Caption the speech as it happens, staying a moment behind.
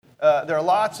there are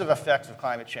lots of effects of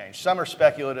climate change. Some are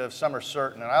speculative, some are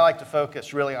certain, and I like to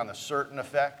focus really on the certain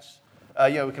effects.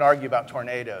 We can argue about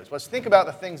tornadoes. Let's think about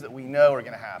the things that we know are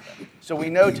going to happen. So we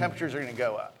know temperatures are going to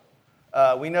go up.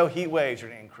 We know heat waves are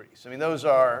going to increase. I mean, those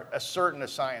are as certain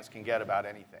as science can get about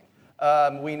anything.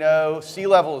 We know sea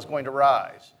level is going to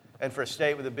rise, and for a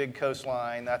state with a big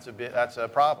coastline, that's a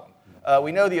problem.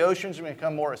 We know the oceans are going to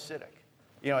become more acidic.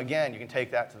 Again, you can take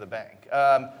that to the bank.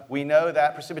 We know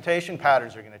that precipitation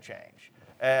patterns are going to change,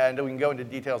 and we can go into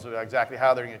details about exactly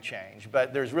how they're going to change.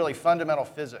 But there's really fundamental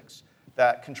physics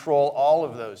that control all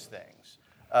of those things.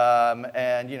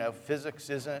 Physics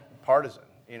isn't partisan.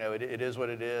 It is what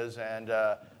it is, and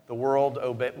the world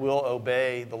will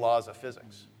obey the laws of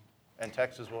physics, and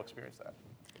Texas will experience that.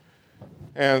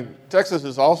 And Texas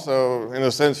is also, in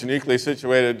a sense, uniquely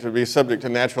situated to be subject to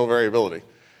natural variability.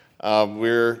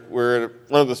 We're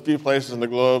one of the few places in the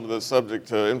globe that's subject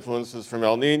to influences from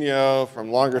El Nino,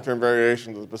 from longer-term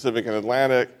variations of the Pacific and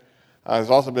Atlantic.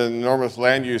 There's also been enormous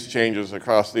land use changes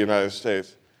across the United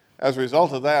States. As a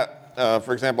result of that,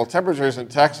 for example, temperatures in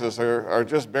Texas are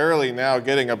just barely now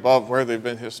getting above where they've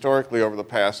been historically over the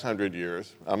past 100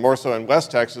 years, more so in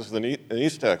West Texas than in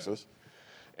East Texas.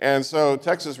 And so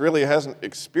Texas really hasn't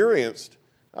experienced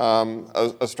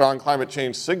a strong climate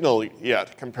change signal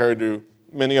yet compared to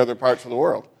many other parts of the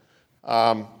world.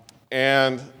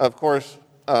 And of course,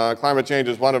 climate change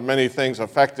is one of many things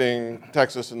affecting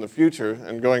Texas in the future.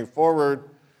 And going forward,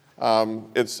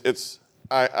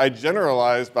 I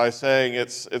generalize by saying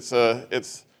it's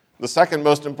the second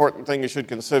most important thing you should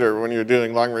consider when you're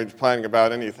doing long-range planning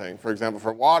about anything. For example,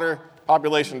 for water,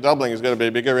 population doubling is going to be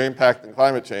a bigger impact than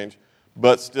climate change,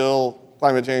 but still,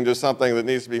 climate change is something that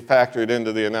needs to be factored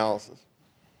into the analysis.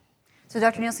 So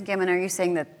Dr. Nielsen-Gammon, are you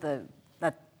saying that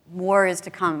that more is to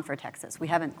come for Texas? We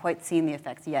haven't quite seen the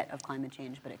effects yet of climate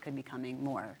change, but it could be coming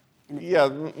more in the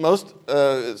future.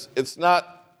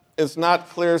 It's not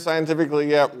clear scientifically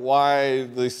yet why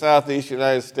the southeast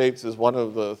United States is one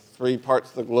of the three parts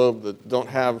of the globe that don't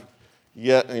have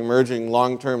yet an emerging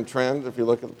long-term trend if you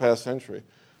look at the past century.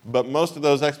 But most of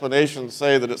those explanations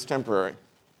say that it's temporary.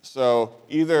 So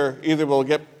either we'll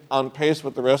get on pace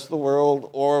with the rest of the world,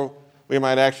 or we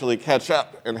might actually catch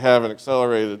up and have an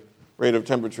accelerated rate of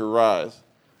temperature rise.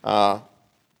 And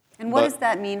what does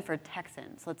that mean for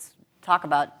Texans? Let's talk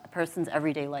about a person's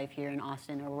everyday life here in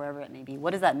Austin or wherever it may be. What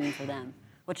does that mean for them?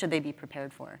 What should they be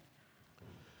prepared for?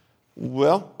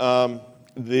 Well,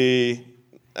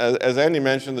 as Andy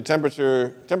mentioned, the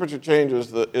temperature change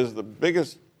is the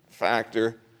biggest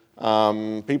factor.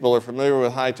 People are familiar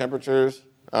with high temperatures.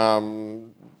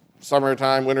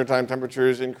 Summertime, wintertime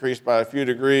temperatures increase by a few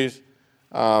degrees.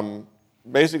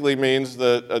 Basically means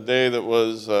that a day that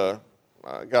was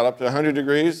got up to 100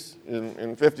 degrees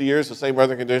in 50 years, the same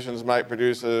weather conditions might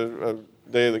produce a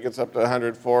day that gets up to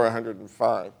 104,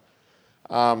 105.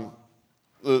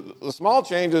 The small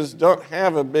changes don't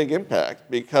have a big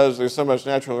impact because there's so much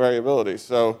natural variability.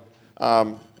 So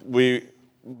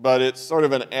but it's sort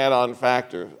of an add-on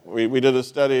factor. We did a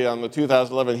study on the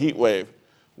 2011 heat wave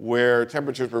where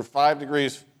temperatures were 5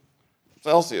 degrees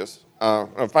Celsius,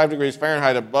 5 degrees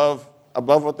Fahrenheit above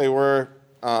what they were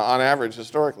on average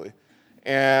historically.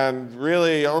 And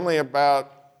really only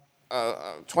about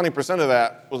 20% of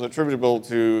that was attributable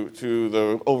to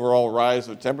the overall rise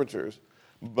of temperatures.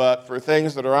 But for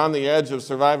things that are on the edge of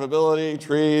survivability,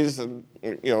 trees and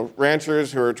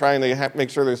ranchers who are trying to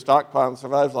make sure their stock pond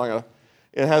survives long enough,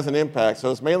 it has an impact. So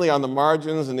it's mainly on the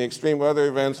margins and the extreme weather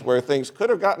events where things could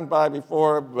have gotten by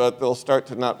before, but they'll start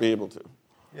to not be able to.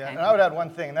 Yeah, and I would add one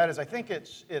thing, and that is I think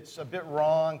it's a bit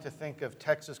wrong to think of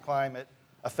Texas climate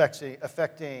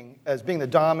affecting as being the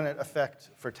dominant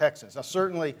effect for Texans. Now,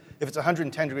 certainly, if it's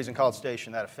 110 degrees in College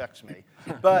Station, that affects me.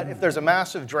 But if there's a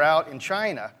massive drought in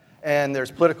China and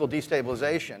there's political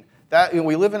destabilization,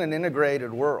 we live in an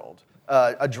integrated world.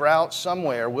 A drought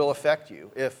somewhere will affect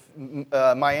you. If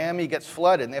Miami gets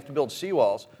flooded and they have to build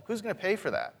seawalls, who's going to pay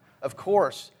for that? Of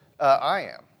course, I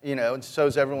am. And so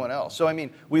is everyone else. So,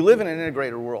 we live in an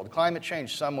integrated world. Climate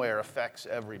change somewhere affects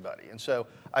everybody. And so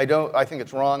I think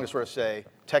it's wrong to sort of say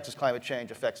Texas climate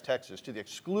change affects Texas to the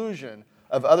exclusion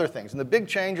of other things. And the big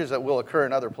changes that will occur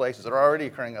in other places, that are already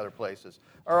occurring in other places,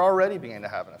 are already beginning to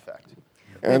have an effect.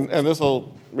 And this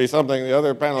will be something the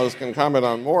other panelists can comment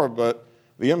on more, but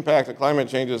the impact of climate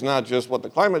change is not just what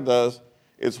the climate does,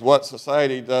 it's what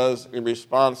society does in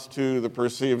response to the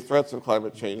perceived threats of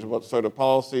climate change, what sort of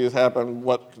policies happen,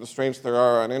 what constraints there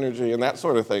are on energy, and that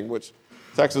sort of thing, which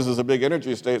Texas is a big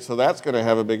energy state, so that's going to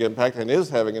have a big impact and is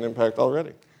having an impact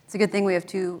already. It's a good thing we have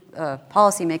two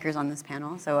policymakers on this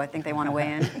panel, so I think they want to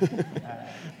weigh in.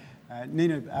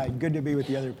 Nina, good to be with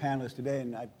the other panelists today,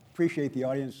 and I appreciate the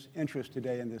audience interest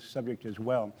today in this subject as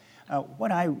well.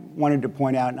 What I wanted to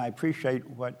point out, and I appreciate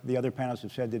what the other panelists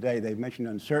have said today, they've mentioned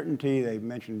uncertainty, they've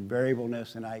mentioned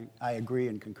variableness, and I agree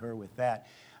and concur with that.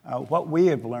 What we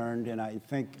have learned, and I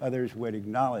think others would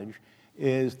acknowledge,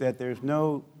 is that there's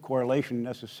no correlation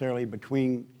necessarily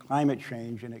between climate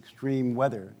change and extreme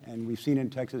weather. And we've seen in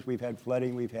Texas, we've had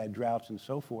flooding, we've had droughts and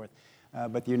so forth.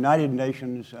 But the United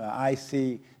Nations,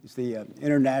 IC, it's the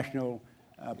International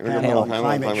Panel on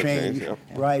Climate Change, yeah.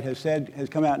 Right, has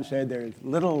come out and said there's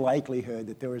little likelihood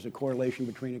that there is a correlation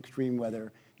between extreme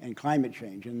weather and climate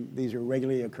change. And these are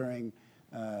regularly occurring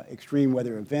extreme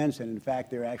weather events. And in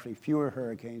fact, there are actually fewer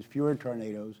hurricanes, fewer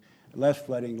tornadoes, less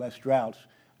flooding, less droughts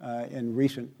in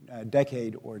recent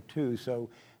decade or two. So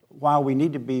while we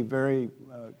need to be very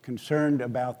concerned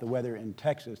about the weather in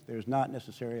Texas, there's not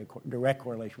necessarily a direct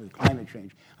correlation with climate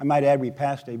change. I might add, we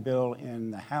passed a bill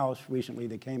in the House recently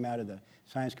that came out of the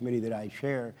Science Committee that I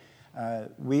chair.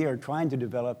 We are trying to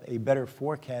develop a better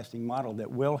forecasting model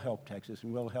that will help Texas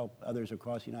and will help others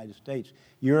across the United States.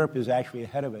 Europe is actually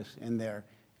ahead of us in their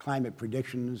climate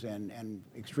predictions and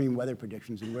extreme weather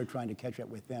predictions, and we're trying to catch up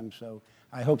with them. So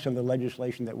I hope some of the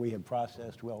legislation that we have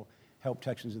processed will help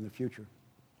Texans in the future.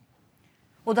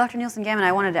 Well, Dr. Nielsen-Gammon,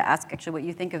 I wanted to ask actually what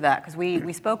you think of that, because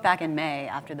we spoke back in May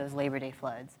after those Labor Day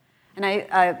floods. And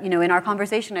in our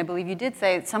conversation, I believe you did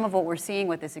say some of what we're seeing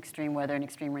with this extreme weather and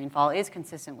extreme rainfall is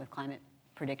consistent with climate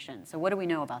prediction. So what do we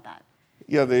know about that?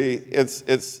 Yeah, the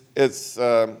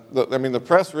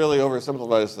press really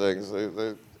oversimplifies things,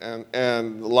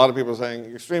 and a lot of people are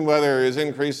saying extreme weather is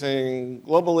increasing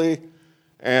globally,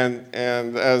 and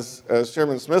as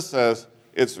Chairman Smith says,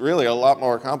 it's really a lot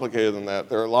more complicated than that.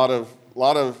 There are a lot of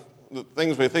the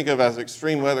things we think of as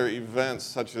extreme weather events,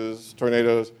 such as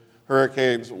tornadoes,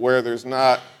 hurricanes, where there's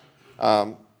not,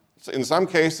 in some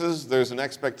cases, there's an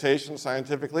expectation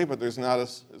scientifically, but there's not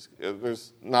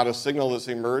a signal that's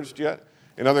emerged yet.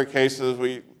 In other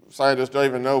cases, scientists don't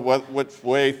even know which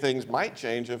way things might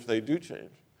change if they do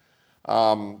change.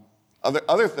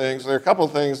 Other things, there are a couple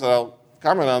of things that I'll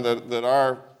comment on that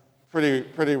are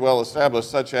pretty well established,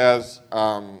 such as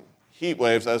heat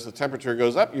waves. As the temperature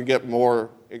goes up, you get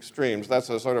more extremes. That's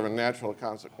a sort of a natural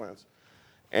consequence.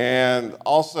 And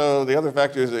also, the other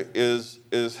factor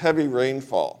is heavy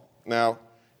rainfall. Now,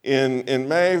 in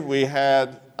May, we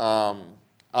had, on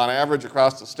average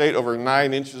across the state, over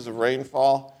 9 inches of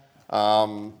rainfall.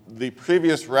 The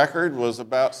previous record was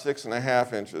about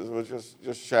 6.5 inches, which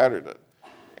just shattered it.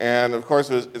 And of course,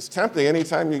 it's tempting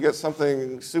anytime you get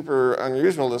something super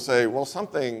unusual to say, well,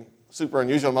 something super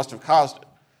unusual must have caused it.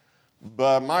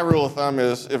 But my rule of thumb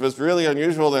is, if it's really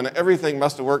unusual, then everything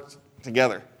must have worked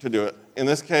together to do it. In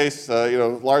this case,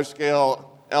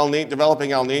 large-scale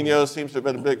developing El Nino seems to have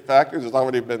been a big factor. There's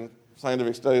already been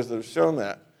scientific studies that have shown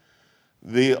that.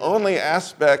 The only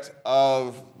aspect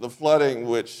of the flooding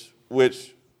which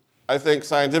I think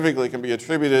scientifically can be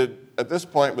attributed at this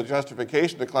point with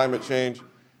justification to climate change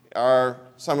are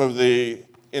some of the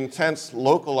intense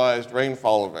localized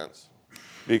rainfall events.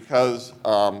 Because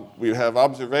we have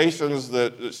observations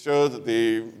that show that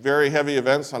the very heavy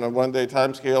events on a one-day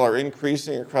time scale are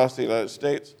increasing across the United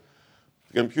States.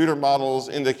 Computer models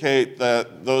indicate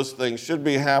that those things should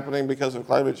be happening because of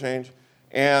climate change.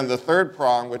 And the third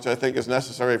prong, which I think is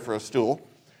necessary for a stool,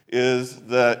 is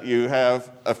that you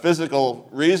have a physical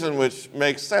reason which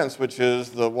makes sense, which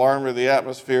is the warmer the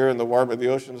atmosphere and the warmer the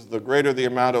oceans, the greater the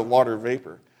amount of water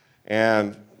vapor.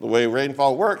 And the way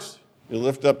rainfall works, you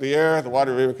lift up the air, the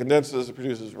water vapor condenses, it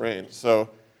produces rain. So,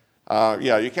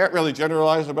 you can't really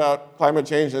generalize about climate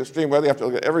change and extreme weather. You have to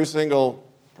look at every single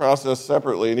process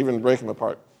separately and even break them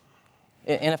apart.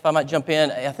 And if I might jump in,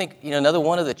 I think another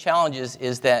one of the challenges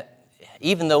is that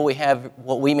even though we have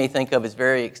what we may think of as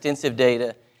very extensive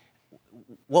data,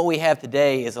 what we have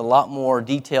today is a lot more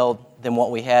detailed than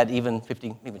what we had even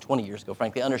 20 years ago,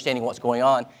 frankly, understanding what's going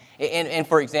on. And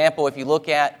for example, if you look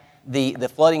at the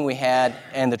flooding we had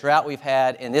and the drought we've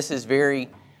had, and this is very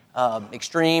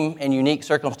extreme and unique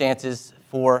circumstances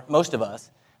for most of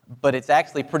us, but it's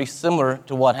actually pretty similar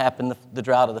to what happened the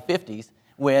drought of the 50s,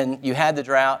 when you had the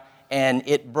drought and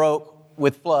it broke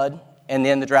with flood, and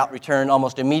then the drought returned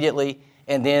almost immediately,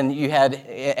 and then you had,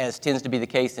 as tends to be the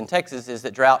case in Texas, is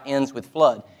that drought ends with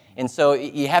flood. And so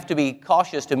you have to be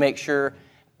cautious to make sure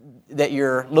that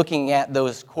you're looking at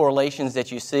those correlations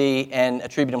that you see and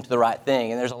attribute them to the right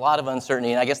thing. And there's a lot of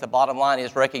uncertainty, and I guess the bottom line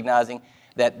is recognizing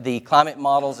that the climate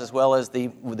models as well as the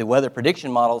weather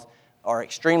prediction models are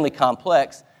extremely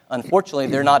complex. Unfortunately,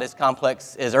 they're not as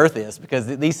complex as Earth is, because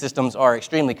these systems are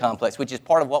extremely complex, which is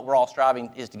part of what we're all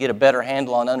striving is to get a better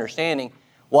handle on understanding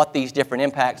what these different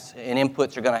impacts and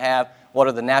inputs are going to have, what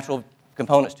are the natural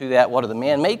components to that, what are the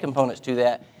man-made components to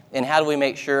that, and how do we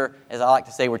make sure, as I like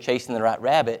to say, we're chasing the right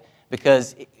rabbit?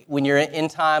 Because when you're in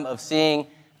time of seeing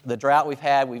the drought we've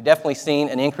had, we've definitely seen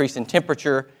an increase in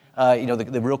temperature.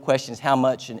 The real question is how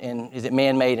much, and is it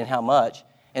man-made and how much?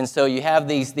 And so you have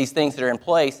these things that are in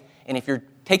place, and if you're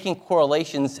taking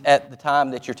correlations at the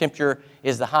time that your temperature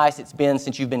is the highest it's been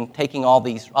since you've been taking all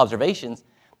these observations,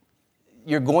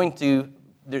 they're going to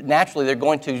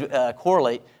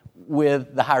correlate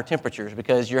with the higher temperatures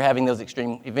because you're having those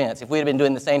extreme events. If we had been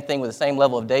doing the same thing with the same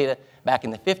level of data back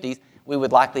in the 50s, we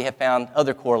would likely have found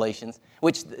other correlations,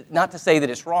 which, not to say that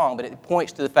it's wrong, but it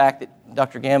points to the fact that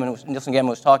Dr. Nielsen Gammon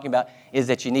was talking about, is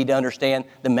that you need to understand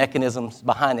the mechanisms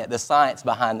behind that, the science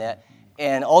behind that.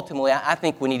 And ultimately, I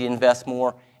think we need to invest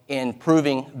more in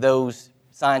proving those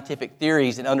scientific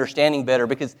theories and understanding better,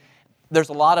 because there's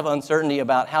a lot of uncertainty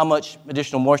about how much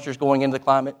additional moisture is going into the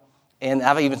climate. And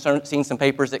I've even seen some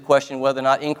papers that question whether or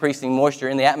not increasing moisture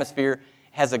in the atmosphere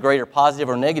has a greater positive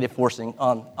or negative forcing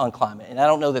on climate. And I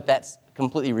don't know that that's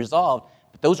completely resolved,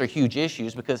 but those are huge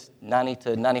issues because 90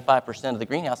 to 95% of the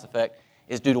greenhouse effect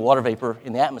is due to water vapor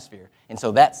in the atmosphere. And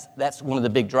so that's one of the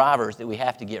big drivers that we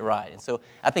have to get right. And so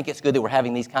I think it's good that we're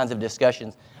having these kinds of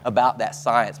discussions about that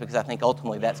science, because I think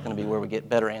ultimately that's going to be where we get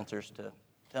better answers to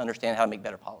understand how to make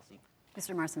better policy.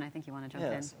 Mr. Marson, I think you want to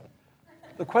jump in.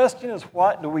 The question is,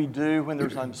 what do we do when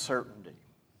there's uncertainty?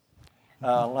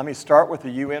 Let me start with the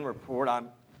UN report. I'm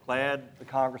glad the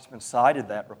congressman cited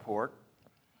that report,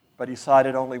 but he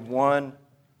cited only one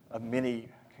of many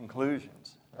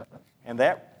conclusions. And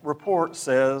that report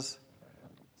says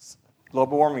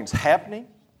global warming is happening.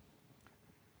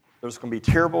 There's going to be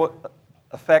terrible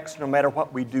effects no matter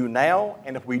what we do now,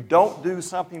 and if we don't do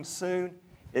something soon,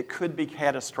 it could be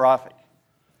catastrophic.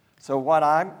 So what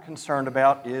I'm concerned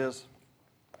about is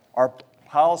our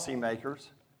policymakers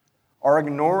are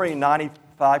ignoring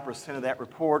 95% of that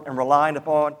report and relying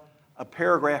upon a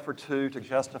paragraph or two to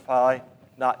justify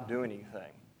not doing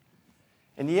anything.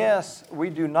 And yes, we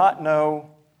do not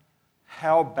know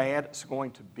how bad it's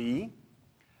going to be.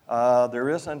 There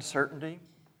is uncertainty.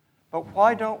 But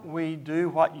why don't we do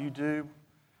what you do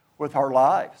with our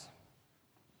lives?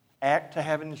 Act to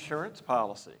have an insurance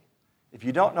policy. If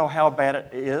you don't know how bad it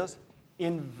is,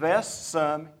 invest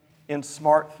some in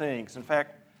smart things. In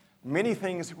fact, many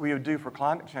things we would do for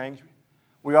climate change,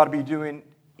 we ought to be doing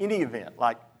any event,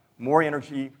 like more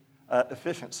energy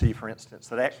efficiency, for instance,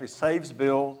 that actually saves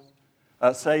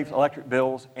electric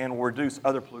bills and will reduce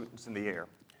other pollutants in the air.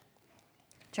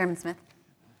 Chairman Smith.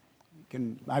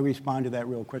 Can I respond to that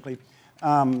real quickly?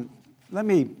 Let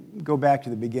me go back to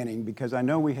the beginning, because I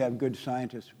know we have good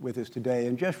scientists with us today,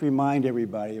 and just remind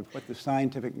everybody of what the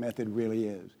scientific method really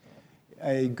is.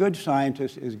 A good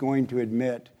scientist is going to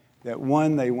admit that,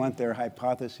 one, they want their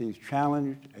hypotheses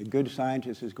challenged. A good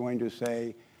scientist is going to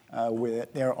say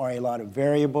there are a lot of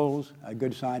variables. A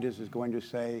good scientist is going to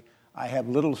say, I have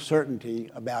little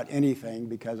certainty about anything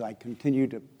because I continue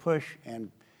to push and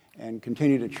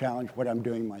continue to challenge what I'm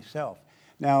doing myself.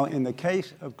 Now, in the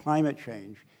case of climate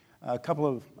change, a couple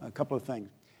of things.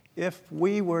 If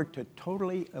we were to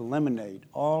totally eliminate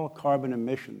all carbon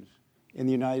emissions in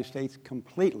the United States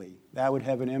completely, that would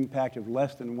have an impact of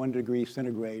less than 1 degree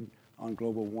centigrade on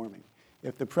global warming.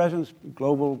 If the President's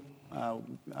global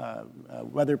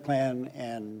weather plan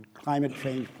and climate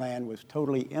change plan was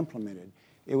totally implemented,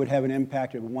 it would have an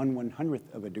impact of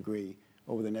 1/100th of a degree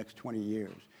over the next 20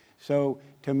 years. So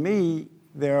to me,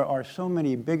 there are so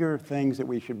many bigger things that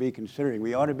we should be considering.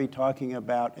 We ought to be talking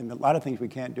about, and a lot of things we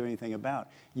can't do anything about.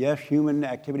 Yes, human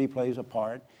activity plays a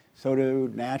part. So do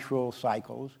natural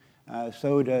cycles.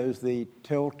 So does the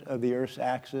tilt of the Earth's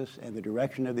axis and the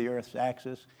direction of the Earth's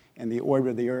axis and the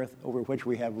orbit of the Earth, over which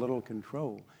we have little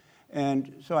control.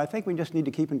 And so I think we just need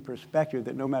to keep in perspective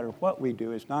that no matter what we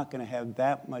do, it's not going to have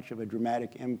that much of a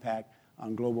dramatic impact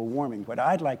on global warming. What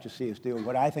I'd like to see us do, and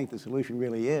what I think the solution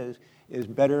really is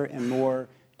better and more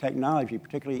technology,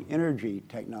 particularly energy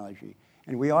technology.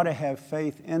 And we ought to have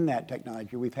faith in that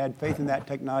technology. We've had faith in that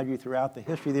technology throughout the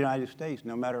history of the United States,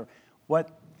 no matter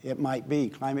what it might be,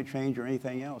 climate change or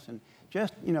anything else. And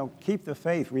just, keep the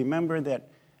faith. Remember that,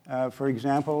 for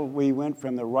example, we went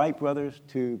from the Wright brothers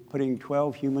to putting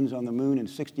 12 humans on the moon in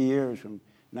 60 years, from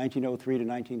 1903 to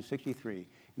 1963.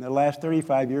 In the last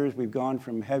 35 years, we've gone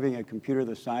from having a computer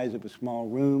the size of a small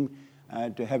room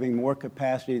to having more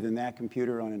capacity than that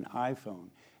computer on an iPhone.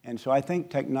 And so I think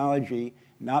technology,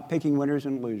 not picking winners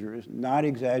and losers, not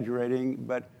exaggerating,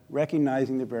 but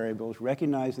recognizing the variables,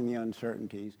 recognizing the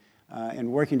uncertainties,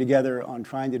 and working together on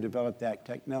trying to develop that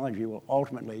technology will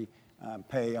ultimately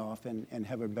pay off and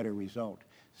have a better result.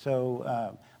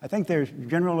 So I think there's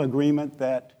general agreement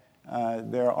that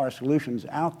there are solutions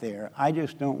out there. I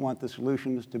just don't want the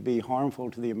solutions to be harmful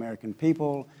to the American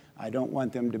people. I don't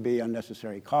want them to be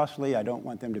unnecessarily costly. I don't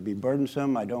want them to be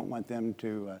burdensome. I don't want them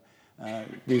to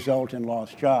result in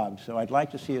lost jobs. So I'd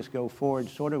like to see us go forward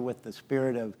sort of with the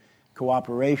spirit of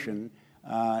cooperation,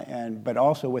 but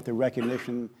also with the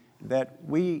recognition that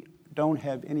we don't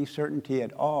have any certainty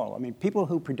at all. I mean, people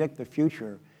who predict the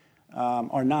future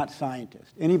are not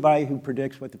scientists. Anybody who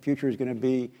predicts what the future is going to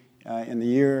be in the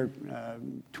year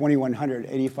 2100,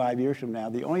 85 years from now,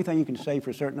 the only thing you can say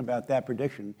for certain about that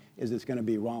prediction is it's going to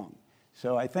be wrong.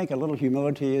 So I think a little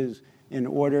humility is in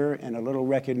order, and a little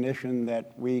recognition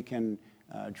that we can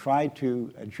try to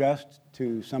adjust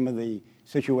to some of the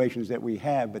situations that we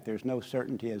have, but there's no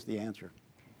certainty as the answer.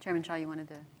 Chairman Shaw, you wanted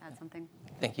to add something?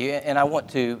 Thank you. And I want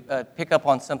to pick up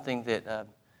on something that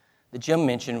Jim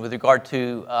mentioned with regard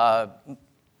to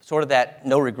sort of that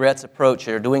no regrets approach,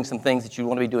 or doing some things that you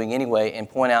want to be doing anyway, and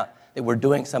point out that we're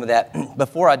doing some of that.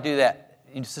 Before I do that,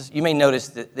 you may notice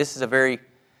that this is a very,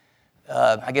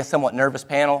 I guess, somewhat nervous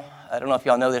panel. I don't know if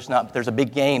y'all know this or not, but there's a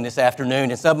big game this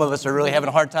afternoon, and some of us are really having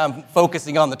a hard time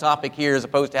focusing on the topic here as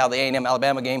opposed to how the A&M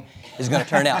Alabama game is going to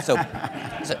turn out.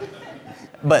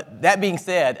 But that being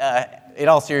said, in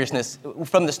all seriousness,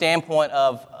 from the standpoint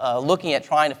of looking at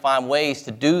trying to find ways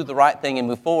to do the right thing and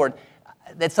move forward,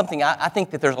 that's something I think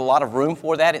that there's a lot of room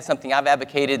for that. It's something I've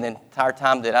advocated the entire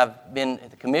time that I've been at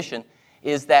the commission,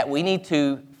 is that we need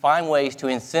to find ways to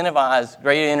incentivize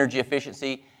greater energy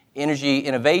efficiency, energy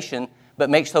innovation, but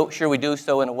make sure we do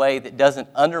so in a way that doesn't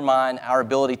undermine our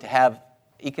ability to have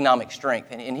economic strength.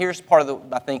 And here's part of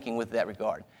my thinking with that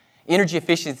regard. Energy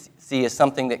efficiency is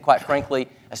something that, quite frankly,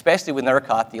 especially with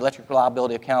ERCOT, the Electric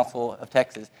Reliability Council of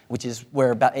Texas, which is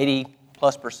where about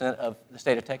 80+% of the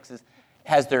state of Texas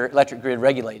has their electric grid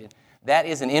regulated. That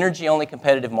is an energy-only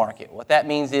competitive market. What that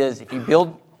means is if you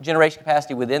build generation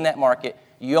capacity within that market,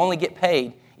 you only get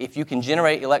paid if you can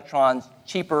generate electrons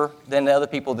cheaper than the other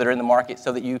people that are in the market,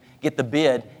 so that you get the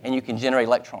bid and you can generate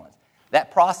electrons.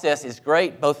 That process is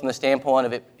great both from the standpoint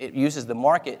of it uses the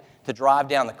market to drive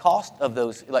down the cost of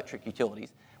those electric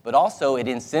utilities, but also it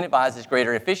incentivizes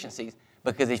greater efficiencies,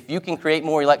 because if you can create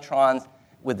more electrons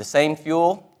with the same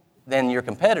fuel than your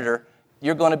competitor,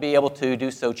 you're going to be able to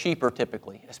do so cheaper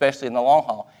typically, especially in the long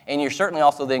haul. And you're certainly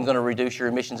also then going to reduce your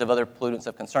emissions of other pollutants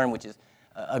of concern, which is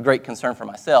a great concern for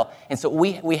myself. And so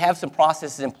we have some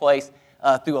processes in place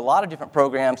through a lot of different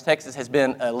programs. Texas has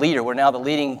been a leader. We're now the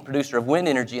leading producer of wind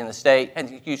energy in the state,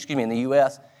 in the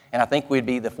U.S., and I think we'd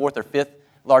be the fourth or fifth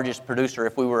largest producer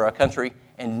if we were a country.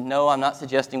 And no, I'm not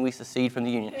suggesting we secede from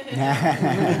the Union.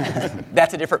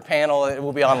 That's a different panel. It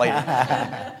will be on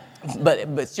later.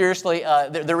 But seriously,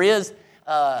 there is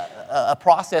a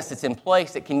process that's in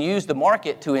place that can use the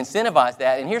market to incentivize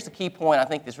that. And here's the key point I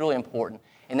think that's really important.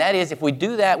 And that is, if we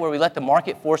do that where we let the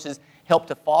market forces help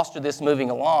to foster this moving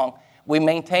along, we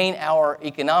maintain our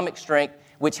economic strength,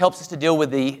 which helps us to deal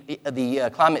with the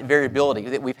climate variability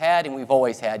that we've had and we've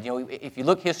always had. You know, if you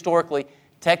look historically,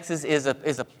 Texas is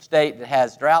a state that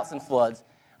has droughts and floods,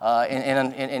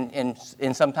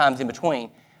 and sometimes in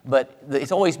between. But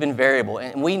it's always been variable,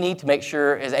 and we need to make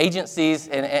sure as agencies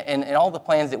and all the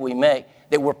plans that we make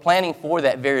that we're planning for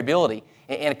that variability.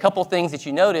 And a couple of things that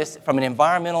you notice from an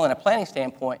environmental and a planning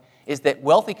standpoint is that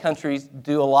wealthy countries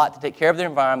do a lot to take care of their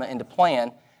environment and to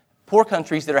plan. Poor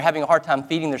countries that are having a hard time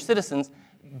feeding their citizens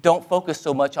don't focus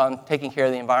so much on taking care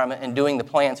of the environment and doing the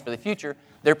plans for the future.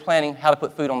 They're planning how to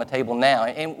put food on the table now.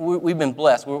 And we've been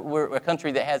blessed. We're a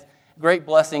country that has great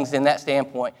blessings in that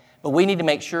standpoint. But we need to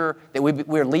make sure that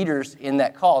we're leaders in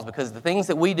that cause, because the things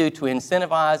that we do to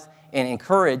incentivize and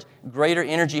encourage greater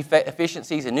energy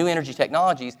efficiencies and new energy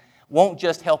technologies won't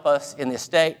just help us in this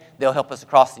state, they'll help us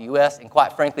across the U.S., and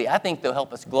quite frankly, I think they'll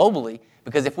help us globally,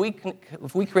 because if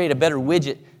we create a better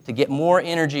widget to get more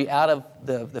energy out of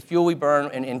the fuel we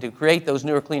burn and to create those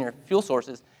newer, cleaner fuel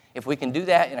sources, if we can do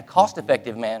that in a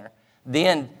cost-effective manner,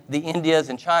 then the Indias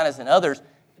and Chinas and others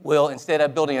will, instead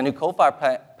of building a new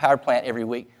coal-fired power plant every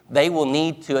week, they will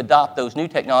need to adopt those new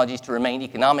technologies to remain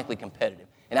economically competitive.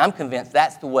 And I'm convinced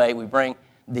that's the way we bring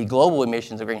the global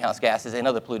emissions of greenhouse gases and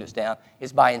other pollutants down,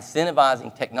 is by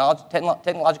incentivizing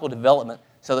technological development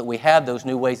so that we have those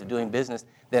new ways of doing business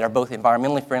that are both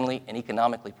environmentally friendly and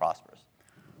economically prosperous.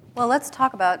 Well, let's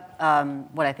talk about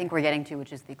what I think we're getting to,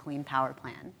 which is the Clean Power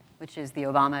Plan, which is the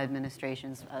Obama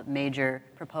administration's major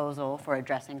proposal for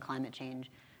addressing climate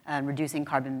change and reducing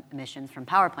carbon emissions from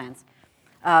power plants.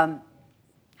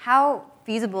 How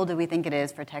feasible do we think it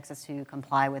is for Texas to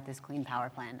comply with this Clean Power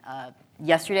Plan?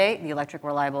 Yesterday, the Electric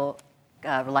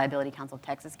Reliability Council of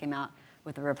Texas came out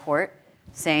with a report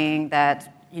saying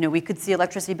that we could see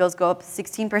electricity bills go up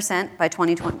 16% by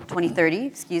 2030,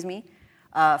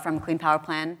 from Clean Power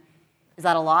Plan. Is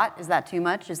that a lot? Is that too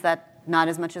much? Is that not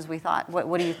as much as we thought?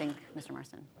 What do you think, Mr.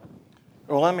 Marston?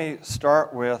 Well, let me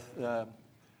start with there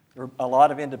are a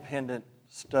lot of independent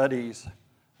studies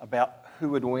about who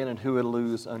would win and who would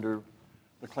lose under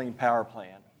the Clean Power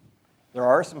Plan. There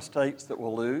are some states that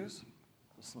will lose,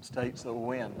 some states that will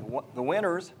win. The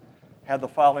winners have the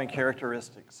following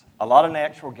characteristics: a lot of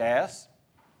natural gas,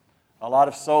 a lot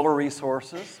of solar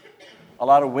resources, a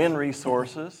lot of wind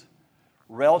resources,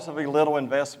 relatively little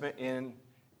investment in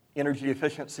energy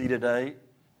efficiency today,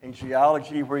 and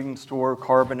geology where you can store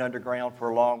carbon underground for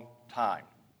a long time.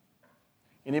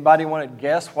 Anybody want to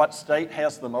guess what state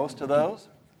has the most of those?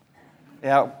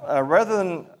 Now, rather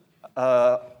than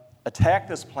attack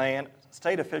this plan,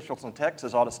 state officials in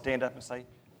Texas ought to stand up and say,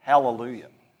 hallelujah.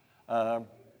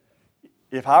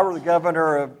 If I were the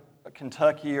governor of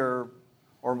Kentucky or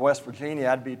West Virginia,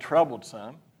 I'd be troubled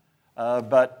some.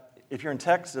 But if you're in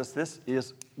Texas, this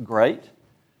is great.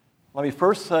 Let me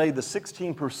first say the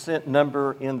 16%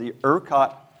 number in the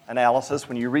ERCOT analysis,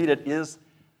 when you read it, is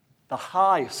the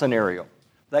high scenario.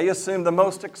 They assume the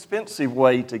most expensive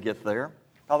way to get there.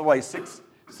 By the way,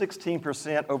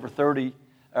 16% over 30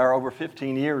 or over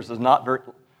 15 years is not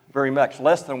very much,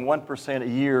 less than 1% a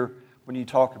year when you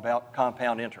talk about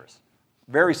compound interest.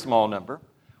 Very small number.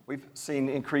 We've seen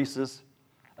increases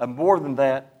of more than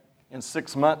that in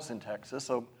 6 months in Texas,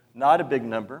 so not a big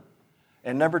number.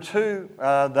 And number two,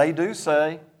 they do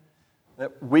say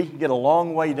that we can get a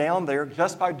long way down there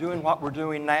just by doing what we're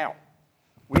doing now.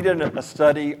 We did a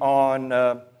study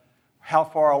on how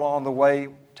far along the way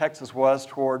Texas was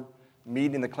toward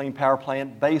meeting the Clean Power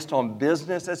Plan based on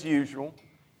business as usual,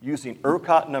 using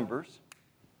ERCOT numbers.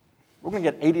 We're going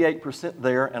to get 88%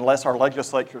 there unless our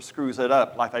legislature screws it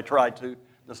up like they tried to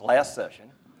this last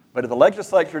session. But if the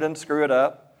legislature didn't screw it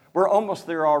up, we're almost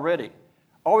there already.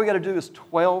 All we got to do is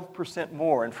 12%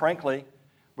 more. And frankly,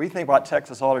 we think what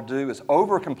Texas ought to do is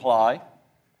over-comply,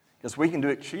 because we can do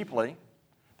it cheaply,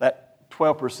 that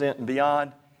 12% and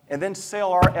beyond, and then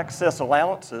sell our excess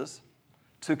allowances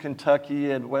to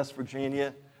Kentucky and West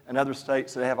Virginia and other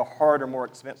states that have a harder, more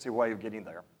expensive way of getting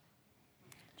there.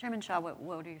 Chairman Shaw,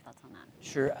 what are your thoughts on that?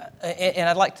 Sure, and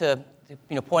I'd like to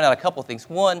point out a couple of things.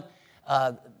 One,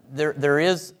 there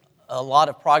is a lot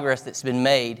of progress that's been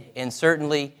made, and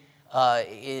certainly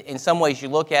in some ways you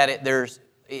look at it,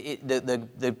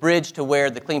 the bridge to where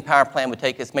the Clean Power Plan would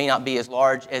take us may not be as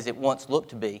large as it once looked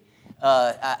to be.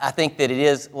 I think that it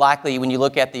is likely when you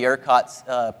look at the ERCOT's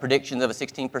predictions of a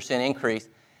 16% increase.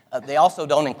 They also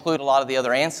don't include a lot of the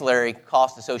other ancillary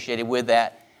costs associated with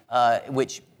that,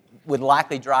 which would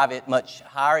likely drive it much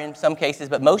higher in some cases.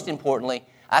 But most importantly,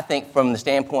 I think from the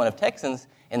standpoint of Texans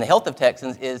and the health of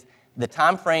Texans is the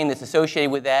time frame that's associated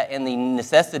with that and the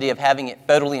necessity of having it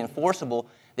federally enforceable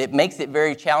that makes it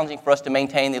very challenging for us to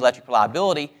maintain the electric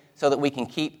reliability so that we can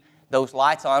keep those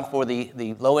lights on for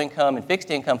the low-income and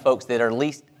fixed-income folks that are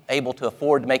least able to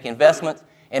afford to make investments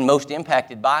and most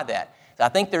impacted by that. So I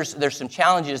think there's some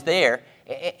challenges there.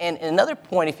 And another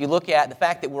point, if you look at the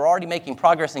fact that we're already making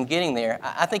progress in getting there,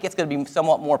 I think it's going to be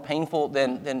somewhat more painful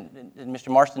than Mr.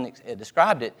 Marston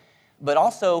described it. But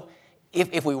also,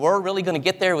 if we were really going to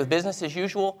get there with business as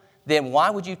usual, then why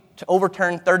would you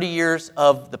overturn 30 years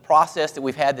of the process that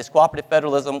we've had, this cooperative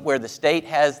federalism, where the state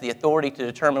has the authority to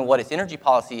determine what its energy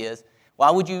policy is? Why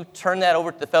would you turn that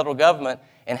over to the federal government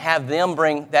and have them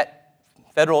bring that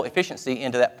federal efficiency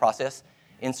into that process?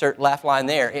 Insert laugh line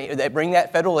there. They bring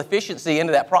that federal efficiency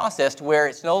into that process to where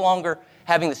it's no longer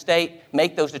having the state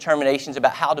make those determinations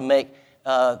about how to make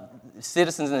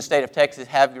citizens in the state of Texas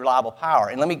have reliable power.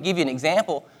 And let me give you an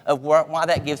example of why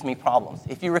that gives me problems.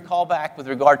 If you recall back with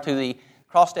regard to the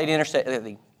cross-state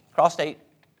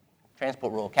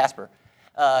transport rule, CSAPR,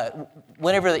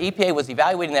 whenever the EPA was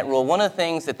evaluating that rule, one of the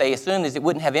things that they assumed is it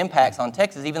wouldn't have impacts on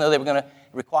Texas, even though they were going to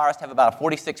require us to have about a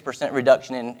 46%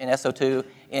 reduction in SO2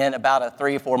 in about a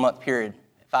 3 or 4 month period,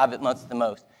 5 months at the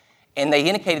most. And they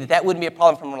indicated that that wouldn't be a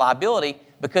problem from reliability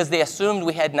because they assumed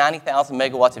we had 90,000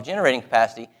 megawatts of generating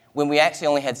capacity when we actually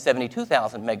only had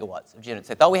 72,000 megawatts of generating.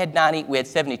 So they thought we had 90, we had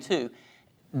 72.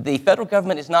 The federal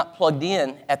government is not plugged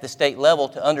in at the state level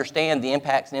to understand the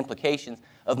impacts and implications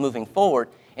of moving forward.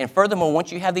 And furthermore,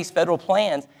 once you have these federal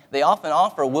plans, they often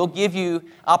offer, we'll give you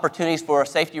opportunities for a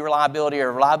safety reliability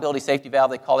or reliability safety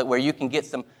valve, they call it, where you can get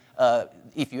some,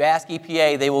 if you ask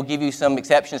EPA, they will give you some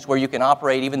exceptions where you can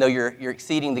operate even though you're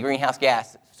exceeding the greenhouse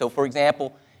gas. So for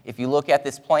example, if you look at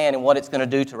this plan and what it's going to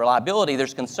do to reliability,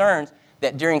 there's concerns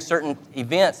that during certain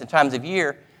events and times of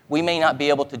year, we may not be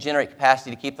able to generate capacity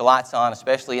to keep the lights on,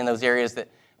 especially in those areas that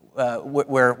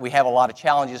where we have a lot of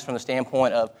challenges from the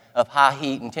standpoint of high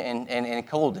heat and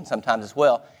cold and sometimes as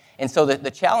well. And so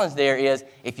the challenge there is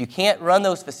if you can't run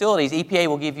those facilities, EPA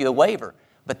will give you a waiver.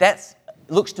 But that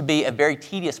looks to be a very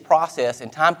tedious process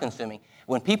and time-consuming.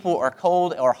 When people are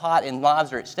cold or hot and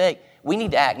lives are at stake, we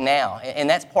need to act now. And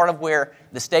that's part of where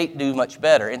the state do much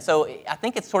better. And so I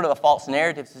think it's sort of a false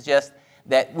narrative to suggest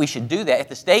that we should do that. If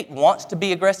the state wants to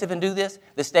be aggressive and do this,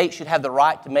 the state should have the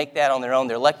right to make that on their own.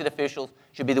 Their elected officials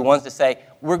should be the ones to say,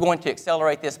 we're going to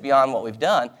accelerate this beyond what we've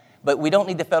done. But we don't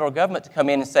need the federal government to come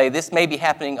in and say, this may be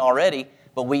happening already,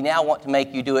 but we now want to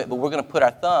make you do it, but we're going to put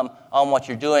our thumb on what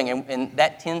you're doing. And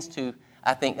that tends to,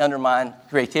 I think, undermine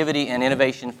creativity and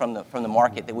innovation from the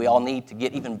market that we all need to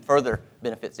get even further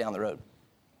benefits down the road.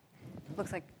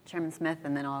 Looks like Chairman Smith,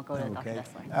 and then I'll go to Dr.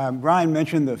 Dessler. Brian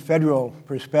mentioned the federal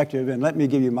perspective, and let me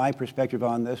give you my perspective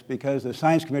on this, because the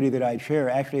Science Committee that I chair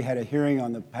actually had a hearing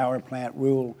on the power plant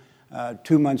rule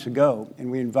 2 months ago, and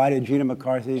we invited Gina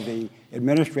McCarthy, the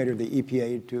administrator of the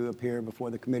EPA, to appear before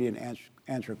the committee and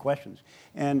answer questions.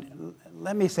 And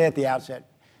let me say at the outset,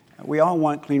 we all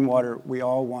want clean water, we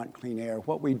all want clean air.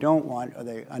 What we don't want are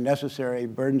the unnecessary,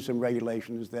 burdensome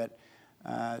regulations that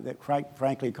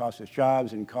frankly cost us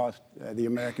jobs and cost the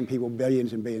American people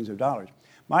billions and billions of dollars.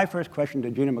 My first question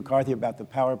to Gina McCarthy about the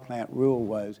power plant rule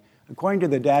was, according to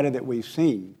the data that we've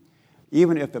seen,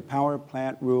 even if the power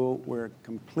plant rule were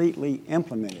completely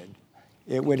implemented,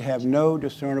 it would have no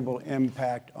discernible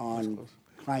impact on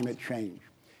climate change.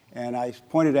 And I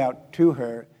pointed out to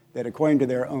her that according to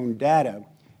their own data,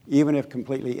 even if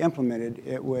completely implemented,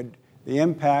 the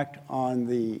impact on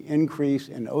the increase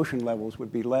in ocean levels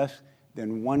would be less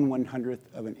than 1/100th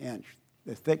of an inch,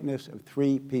 the thickness of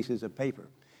 3 pieces of paper.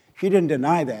 She didn't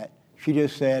deny that. She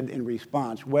just said in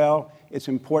response, well, it's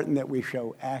important that we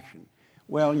show action.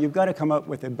 Well, you've got to come up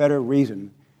with a better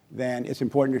reason than it's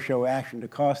important to show action to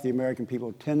cost the American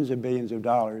people tens of billions of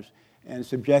dollars and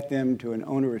subject them to an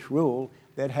onerous rule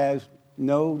that has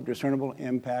no discernible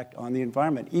impact on the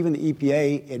environment. Even the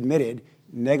EPA admitted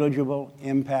negligible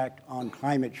impact on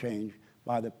climate change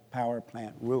by the power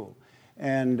plant rule.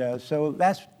 And so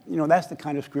that's the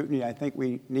kind of scrutiny I think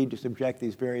we need to subject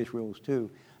these various rules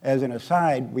to. As an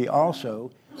aside, we also,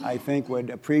 I think,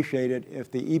 would appreciate it if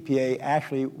the EPA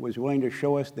actually was willing to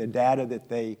show us the data that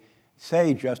they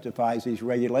say justifies these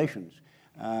regulations.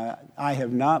 I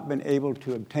have not been able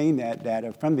to obtain that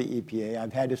data from the EPA.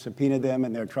 I've had to subpoena them,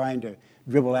 and they're trying to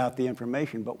dribble out the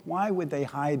information. But why would they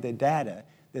hide the data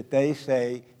that they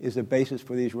say is the basis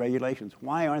for these regulations?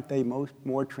 Why aren't they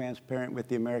more transparent with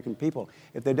the American people?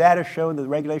 If the data show that the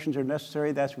regulations are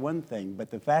necessary, that's one thing. But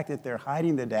the fact that they're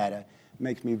hiding the data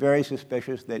makes me very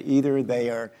suspicious that either they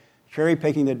are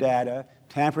cherry-picking the data,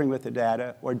 tampering with the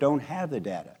data, or don't have the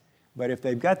data. But if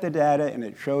they've got the data and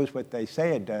it shows what they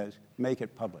say it does, make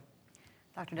it public.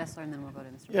 Dr. Dessler, and then we'll go to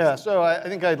Mr. Yeah, so I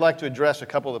think I'd like to address a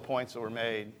couple of the points that were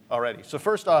made already. So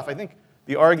first off, I think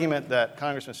the argument that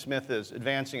Congressman Smith is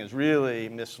advancing is really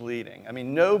misleading. I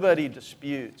mean, nobody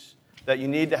disputes that you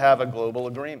need to have a global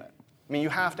agreement. I mean, you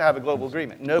have to have a global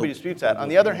agreement. Nobody disputes that. On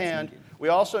the other hand, we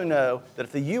also know that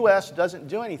if the U.S. doesn't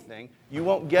do anything, you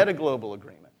won't get a global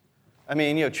agreement. I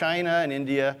mean, China and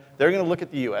India, they're going to look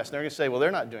at the U.S. and they're going to say, well,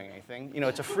 they're not doing anything.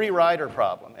 It's a free rider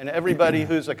problem. And everybody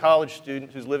who's a college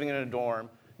student who's living in a dorm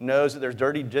knows that there's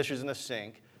dirty dishes in the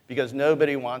sink because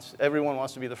everyone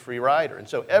wants to be the free rider. And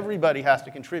so everybody has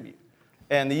to contribute.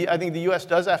 And I think the U.S.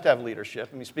 does have to have leadership.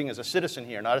 I mean, speaking as a citizen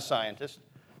here, not a scientist,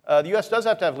 the U.S. does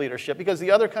have to have leadership because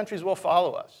the other countries will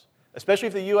follow us. Especially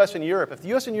if the U.S. and Europe. If the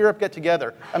U.S. and Europe get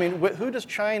together, I mean, who does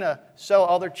China sell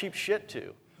all their cheap shit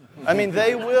to? I mean,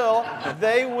 they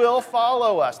will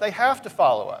follow us. They have to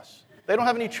follow us. They don't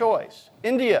have any choice.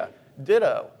 India,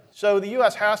 ditto. So the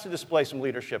U.S. has to display some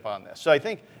leadership on this. So I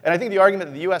think the argument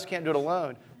that the U.S. can't do it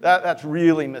alone, that's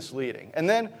really misleading. And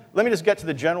then let me just get to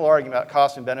the general argument about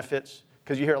costs and benefits,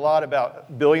 because you hear a lot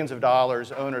about billions of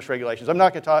dollars, onerous regulations. I'm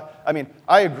not going to talk. I mean,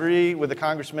 I agree with the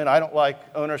congressman. I don't like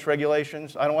onerous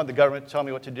regulations. I don't want the government to tell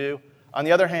me what to do. On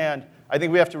the other hand, I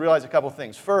think we have to realize a couple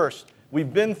things. First,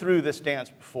 we've been through this dance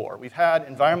before. We've had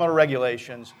environmental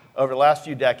regulations over the last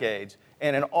few decades,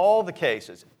 and in all the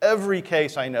cases, every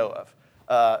case I know of,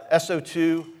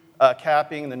 SO2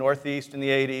 capping in the Northeast in the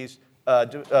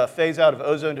 80s, phase out of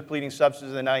ozone-depleting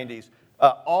substances in the 90s,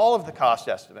 all of the cost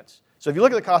estimates. So if you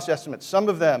look at the cost estimates, some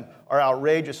of them are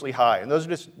outrageously high, and those are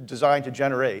just designed to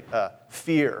generate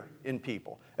fear in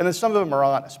people. And then some of them are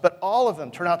honest, but all of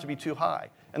them turn out to be too high.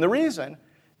 And the reason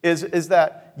is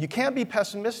that you can't be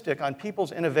pessimistic on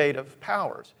people's innovative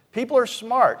powers. People are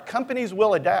smart. Companies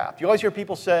will adapt. You always hear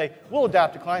people say, we'll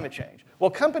adapt to climate change. Well,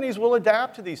 companies will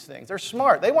adapt to these things. They're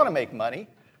smart. They want to make money.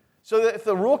 So that if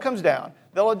the rule comes down,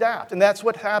 they'll adapt. And that's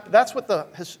what happened. That's what the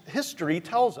history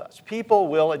tells us. People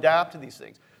will adapt to these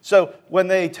things. So when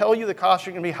they tell you the costs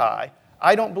are going to be high,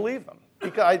 I don't believe them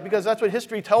because that's what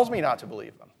history tells me not to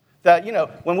believe them. That,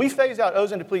 when we phase out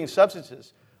ozone-depleting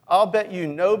substances, I'll bet you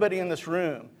nobody in this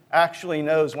room actually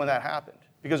knows when that happened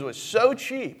because it was so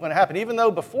cheap when it happened. Even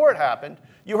though before it happened,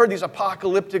 you heard these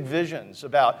apocalyptic visions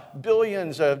about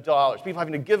billions of dollars, people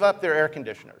having to give up their air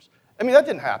conditioners. I mean, that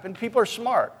didn't happen. People are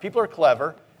smart. People are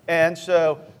clever. And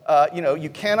so, you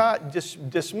cannot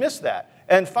dismiss that.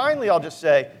 And finally, I'll just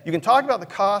say, you can talk about the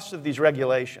costs of these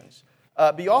regulations,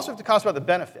 but you also have to talk about the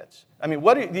benefits. I mean,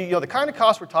 the kind of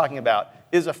cost we're talking about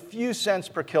is a few cents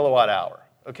per kilowatt hour.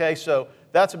 Okay, so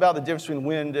that's about the difference between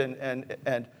wind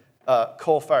and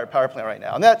coal-fired power plant right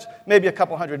now. And that's maybe a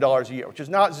couple $100s a year, which is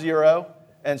not zero.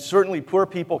 And certainly poor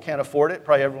people can't afford it.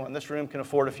 Probably everyone in this room can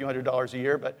afford a few $100s a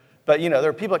year. But there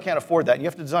are people that can't afford that. And you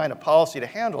have to design a policy to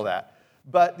handle that.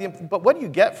 But what do you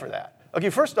get for that? Okay,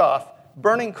 first off,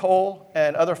 burning coal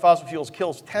and other fossil fuels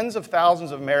kills tens of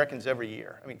thousands of Americans every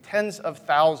year. I mean, tens of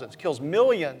thousands. Kills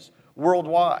millions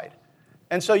worldwide.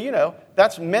 And so,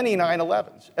 that's many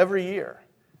 9/11s every year.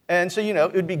 And so,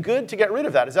 it would be good to get rid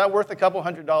of that. Is that worth a couple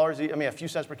 $100s? I mean, a few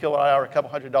cents per kilowatt hour, a couple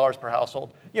 $100s per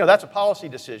household. That's a policy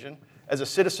decision. As a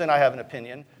citizen, I have an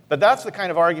opinion. But that's the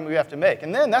kind of argument we have to make.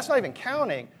 And then that's not even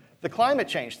counting the climate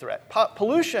change threat.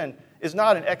 Pollution is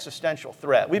not an existential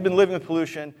threat. We've been living with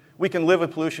pollution. We can live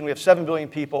with pollution. We have 7 billion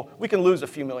people. We can lose a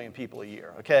few million people a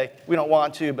year, okay? We don't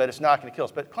want to, but it's not going to kill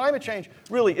us. But climate change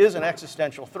really is an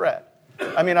existential threat.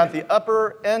 I mean, at the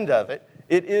upper end of it,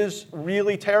 it is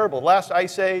really terrible. The last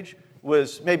ice age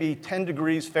was maybe 10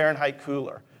 degrees Fahrenheit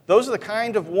cooler. Those are the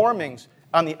kind of warmings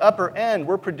on the upper end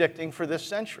we're predicting for this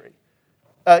century.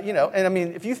 And I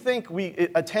mean, if you think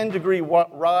a 10-degree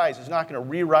rise is not going to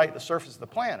rewrite the surface of the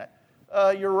planet,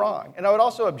 you're wrong. And I would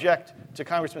also object to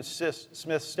Congressman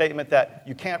Smith's statement that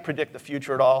you can't predict the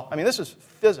future at all. I mean, this is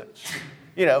physics.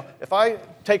 If I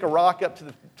take a rock up to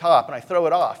the top and I throw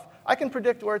it off, I can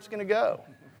predict where it's going to go.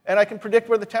 And I can predict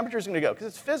where the temperature is going to go because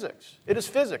it's physics. It is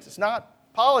physics. It's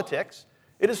not politics.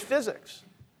 It is physics.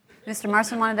 Mr.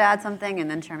 Marston wanted to add something, and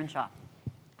then Chairman Shaw.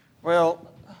 Well,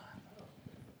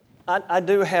 I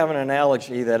do have an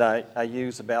analogy that I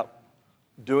use about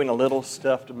doing a little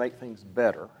stuff to make things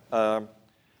better. I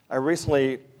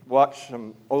recently watched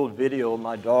some old video of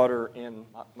my daughter in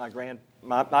my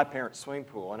parents' swimming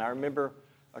pool, and I remember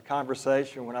a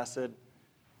conversation when I said,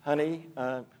 "Honey,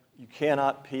 you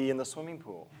cannot pee in the swimming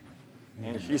pool."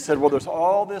 And she said, "Well, there's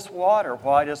all this water.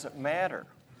 Why does it matter?"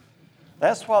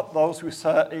 That's what those who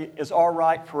say is all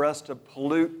right for us to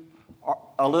pollute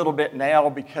a little bit now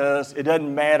because it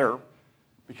doesn't matter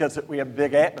because we have a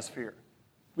big atmosphere.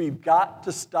 We've got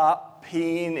to stop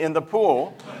peeing in the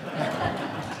pool.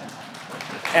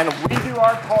 And we do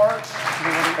our part,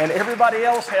 and everybody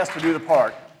else has to do the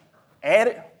part. Add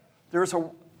it. There's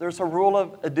a rule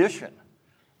of addition.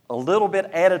 A little bit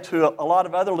added to a lot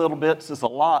of other little bits is a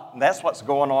lot, and that's what's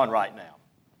going on right now.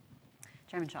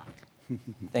 Chairman Shaw.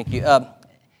 Thank you.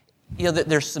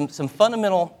 There's some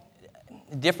fundamental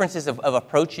differences of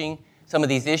approaching some of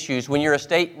these issues. When you're a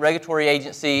state regulatory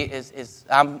agency,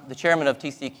 I'm the chairman of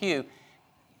TCEQ,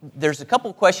 there's a couple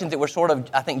of questions that we're sort of,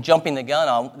 I think, jumping the gun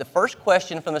on. The first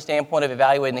question from the standpoint of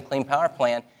evaluating the Clean Power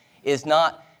Plan is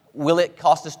not, will it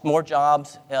cost us more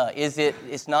jobs?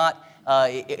 It's not, are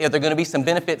there going to be some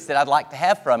benefits that I'd like to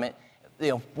have from it?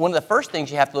 One of the first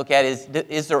things you have to look at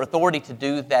is there authority to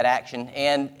do that action,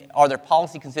 and are there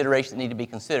policy considerations that need to be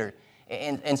considered?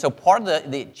 And so part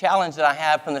of the challenge that I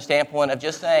have from the standpoint of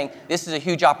just saying this is a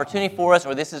huge opportunity for us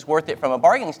or this is worth it from a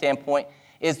bargaining standpoint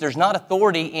is there's not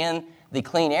authority in the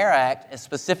Clean Air Act,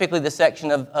 specifically the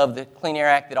section of the Clean Air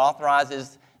Act that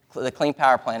authorizes the Clean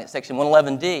Power Plan. It's Section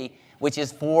 111D, which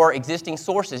is for existing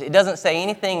sources. It doesn't say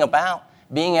anything about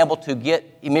being able to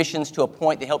get emissions to a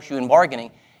point that helps you in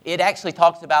bargaining. It actually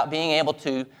talks about being able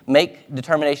to make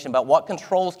determination about what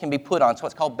controls can be put on. It's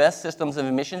what's called best systems of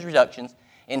emissions reductions.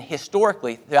 And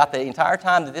historically, throughout the entire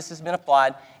time that this has been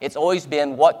applied, it's always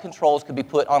been what controls could be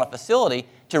put on a facility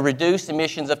to reduce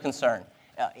emissions of concern.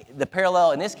 The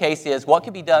parallel in this case is what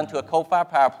could be done to a coal-fired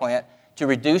power plant to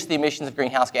reduce the emissions of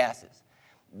greenhouse gases.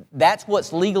 That's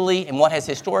what's legally and what has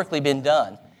historically been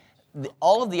done.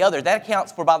 All of the other, that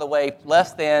accounts for, by the way,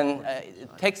 less than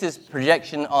Texas'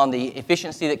 projection on the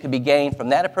efficiency that could be gained from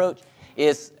that approach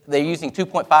is they're using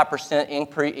 2.5%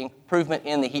 improvement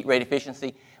in the heat rate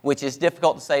efficiency, which is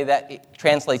difficult to say that it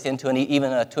translates into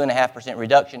even a 2.5%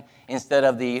 reduction instead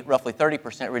of the roughly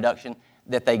 30% reduction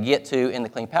that they get to in the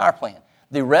Clean Power Plan.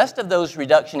 The rest of those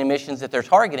reduction emissions that they're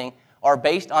targeting are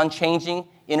based on changing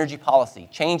energy policy,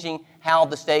 changing how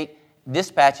the state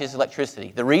dispatches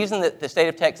electricity. The reason that the state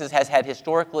of Texas has had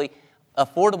historically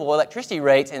affordable electricity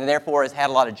rates and therefore has had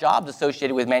a lot of jobs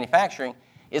associated with manufacturing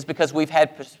is because we've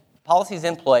had policies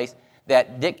in place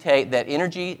that dictate that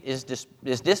energy is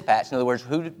dispatched. In other words,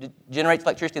 who generates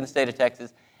electricity in the state of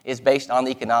Texas is based on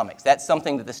the economics. That's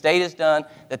something that the state has done,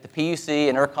 that the PUC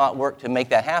and ERCOT work to make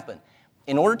that happen.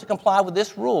 In order to comply with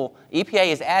this rule, EPA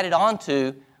has added on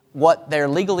to what they're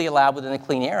legally allowed within the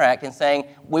Clean Air Act and saying,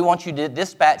 we want you to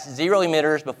dispatch zero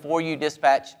emitters before you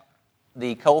dispatch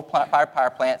the coal-fired power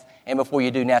plants and before you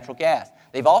do natural gas.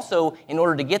 They've also, in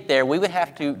order to get there, we would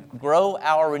have to grow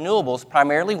our renewables,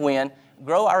 primarily wind,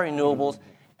 grow our renewables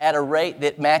at a rate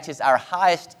that matches our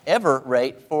highest ever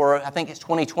rate for, I think it's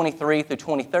 2023 through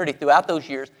 2030. Throughout those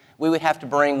years, we would have to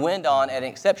bring wind on at an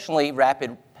exceptionally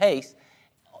rapid pace.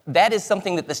 That is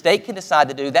something that the state can decide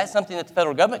to do. That's something that the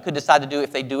federal government could decide to do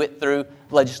if they do it through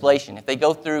legislation, if they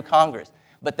go through Congress.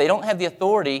 But they don't have the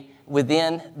authority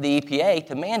within the EPA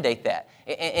to mandate that.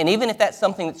 And even if that's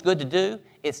something that's good to do,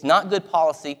 it's not good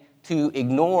policy to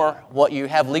ignore what you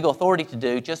have legal authority to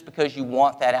do just because you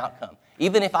want that outcome.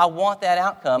 Even if I want that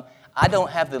outcome, I don't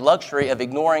have the luxury of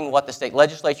ignoring what the state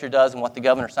legislature does and what the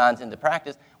governor signs into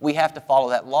practice. We have to follow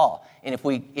that law. And if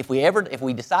we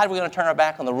decide we're going to turn our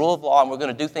back on the rule of law and we're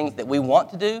going to do things that we want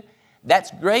to do,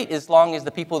 that's great as long as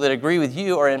the people that agree with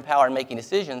you are in power and making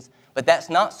decisions. But that's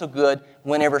not so good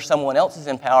whenever someone else is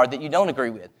in power that you don't agree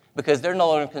with, because they're no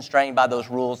longer constrained by those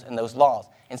rules and those laws.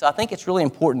 And so I think it's really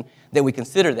important that we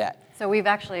consider that. So we're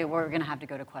going to have to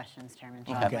go to questions, Chairman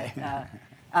Shaw. Okay.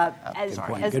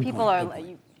 As people are,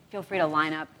 you feel free to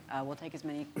line up. We'll take as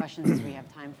many questions as we have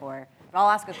time for. But I'll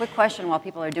ask a quick question while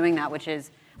people are doing that, which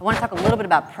is, I want to talk a little bit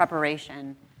about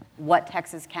preparation, what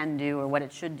Texas can do or what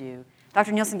it should do.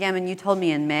 Dr. Nielsen-Gammon, you told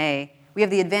me in May, we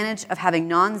have the advantage of having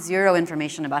non-zero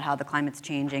information about how the climate's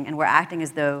changing, and we're acting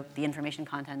as though the information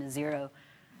content is zero.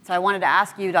 So I wanted to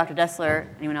ask you, Dr. Dessler,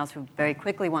 anyone else who very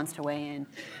quickly wants to weigh in,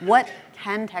 what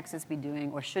can Texas be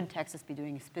doing or should Texas be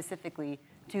doing specifically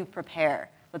to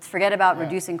prepare? Let's forget about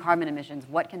reducing carbon emissions.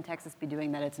 What can Texas be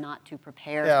doing that it's not to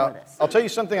prepare for this? I'll tell you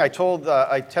something I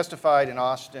testified in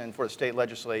Austin for the state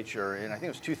legislature in, I think it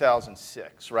was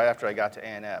 2006, right after I got to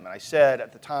A&M. And I said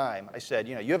at the time,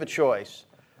 you have a choice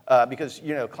because,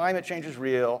 climate change is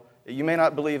real. You may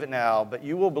not believe it now, but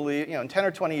you will believe, in 10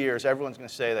 or 20 years, everyone's going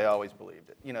to say they always believed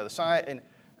it. The science,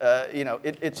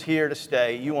 it's here to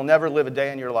stay. You will never live a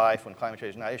day in your life when climate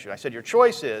change is not an issue. I said your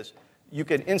choice is you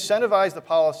can incentivize the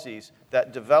policies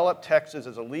that develop Texas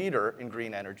as a leader in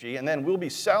green energy, and then we'll be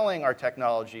selling our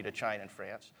technology to China and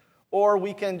France. Or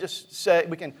we can just say,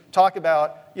 we can talk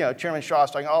about, Chairman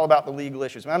Shaw's talking all about the legal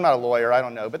issues. I'm not a lawyer, I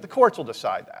don't know, but the courts will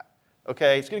decide that.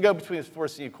 Okay, it's going to go between the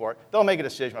Fourth Senior Court. They'll make a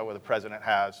decision about whether the president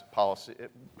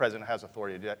has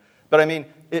authority to do that.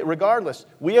 But regardless,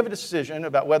 we have a decision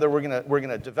about whether we're going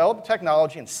to develop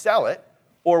technology and sell it,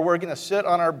 or we're going to sit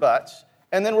on our butts,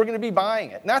 and then we're going to be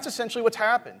buying it. And that's essentially what's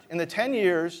happened. In the 10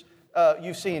 years,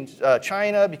 you've seen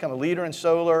China become a leader in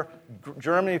solar,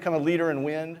 Germany become a leader in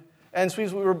wind, and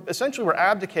so we're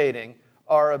abdicating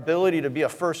our ability to be a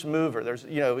first mover.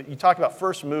 You talk about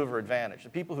first mover advantage. The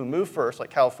people who move first, like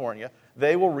California,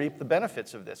 they will reap the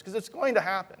benefits of this because it's going to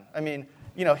happen.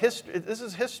 This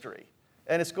is history,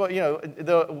 and it's going.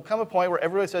 There will come a point where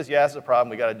everybody says, "Yeah, this is a problem.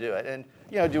 We got to do it." And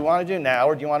do you want to do it now,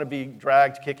 or do you want to be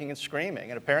dragged kicking and screaming?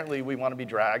 And apparently, we want to be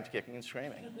dragged kicking and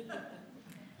screaming.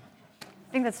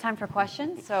 I think that's time for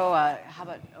questions. So, how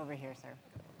about over here, sir?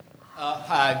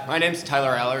 Hi, my name is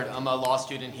Tyler Allard. I'm a law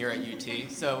student here at UT.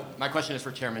 So my question is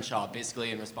for Chairman Shaw,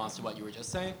 basically in response to what you were just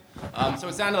saying. So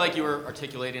it sounded like you were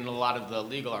articulating a lot of the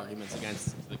legal arguments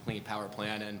against the Clean Power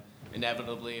Plan, and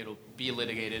inevitably it'll be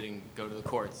litigated and go to the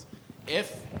courts.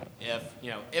 If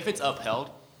it's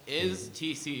upheld, is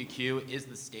TCEQ, is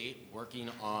the state working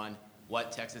on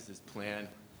what Texas's plan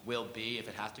will be if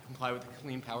it has to comply with the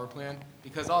Clean Power Plan?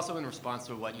 Because also in response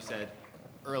to what you said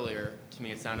earlier, to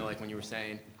me it sounded like when you were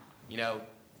saying,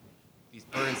 these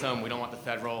burdensome, we don't want the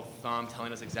federal thumb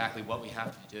telling us exactly what we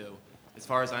have to do. As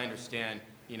far as I understand,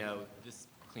 this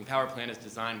Clean Power Plan is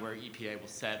designed where EPA will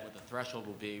set what the threshold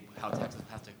will be,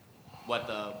 what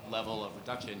the level of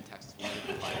reduction Texas will need to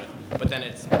comply with. But then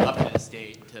it's up to the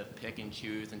state to pick and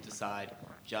choose and decide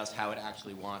just how it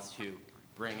actually wants to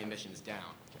bring emissions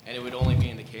down. And it would only be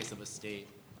in the case of a state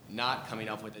not coming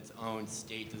up with its own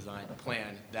state-designed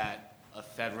plan that a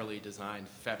federally designed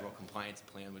federal compliance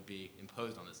plan would be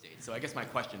imposed on the state. So I guess my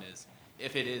question is,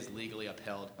 if it is legally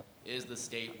upheld, is the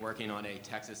state working on a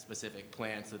Texas-specific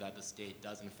plan so that the state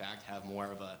does in fact have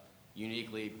more of a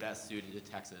uniquely best suited to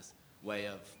Texas way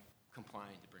of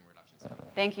complying to bring reductions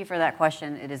Thank you for that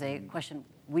question. It is a question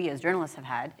we as journalists have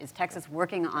had. Is Texas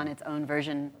working on its own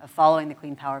version of following the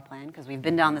Clean Power Plan? Because we've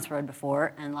been down this road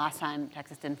before, and last time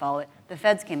Texas didn't follow it, the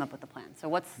feds came up with the plan. So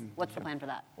what's the plan for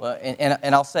that? Well,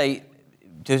 and I'll say,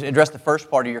 to address the first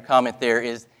part of your comment there,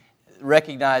 is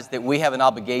recognize that we have an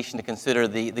obligation to consider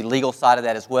the legal side of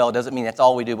that as well. It doesn't mean that's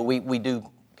all we do, but we do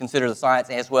consider the science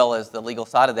as well as the legal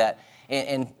side of that.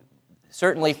 And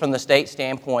certainly from the state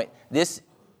standpoint, this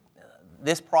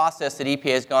process that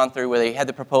EPA has gone through, where they had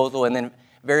the proposal and then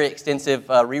very extensive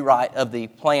rewrite of the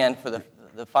plan for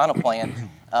the final plan,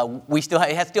 it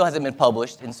still hasn't been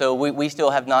published, and so we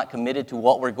still have not committed to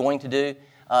what we're going to do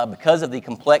because of the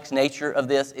complex nature of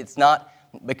this. It's not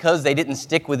because they didn't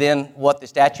stick within what the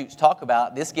statutes talk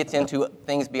about. This gets into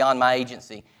things beyond my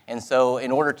agency, and so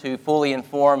in order to fully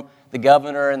inform the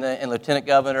governor and lieutenant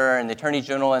governor and the attorney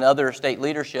general and other state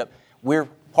leadership, we're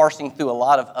parsing through a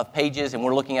lot of pages, and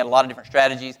we're looking at a lot of different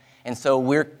strategies. And so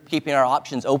we're keeping our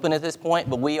options open at this point,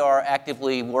 but we are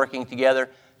actively working together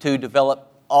to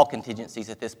develop all contingencies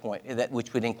at this point,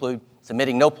 which would include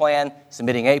submitting no plan,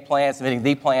 submitting a plan, submitting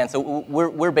the plan. So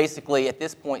we're basically at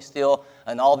this point still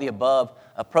an all-the-above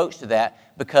approach to that,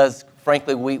 because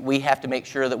frankly we have to make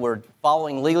sure that we're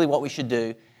following legally what we should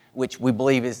do, which we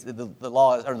believe is the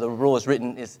law or the rule is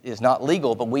written is not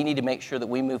legal, but we need to make sure that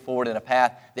we move forward in a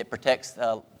path that protects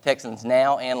Texans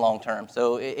now and long term.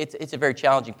 So it's a very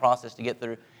challenging process to get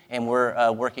through, and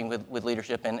we're working with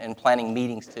leadership and planning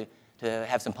meetings to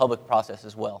have some public process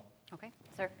as well. Okay,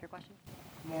 sir, your question.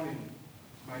 Good morning.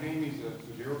 My name is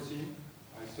Sujiro Singh.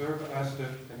 I serve as the,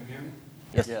 can you hear me?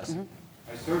 Yes. Mm-hmm.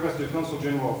 I serve as the Consul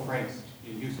General of France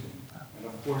in Houston. And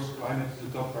of course, climate is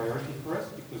a top priority for us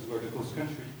because we're the host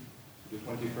country to the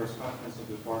 21st Conference of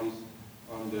the Parties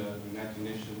on the United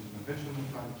Nations Convention on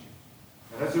Climate Change.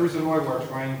 And that's the reason why we're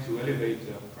trying to elevate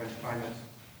French climate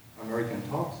American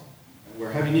talks. And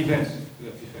we're having events to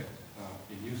that effect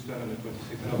in Houston on the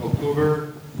 26th of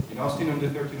October, in Austin on the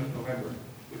 13th of November.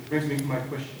 Which brings me to my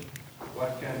question.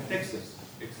 What can Texas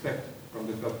expect from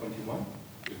the COP21,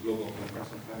 the Global Conference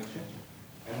on Climate Change?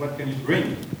 And what can it bring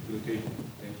to the table?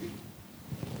 Thank you.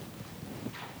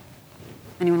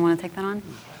 Anyone want to take that on?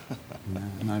 No,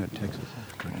 not at Texas.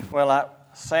 Well,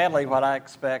 sadly, what I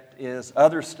expect is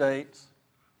other states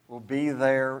will be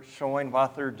there showing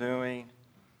what they're doing,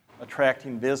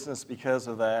 attracting business because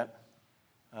of that,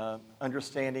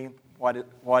 understanding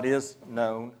what is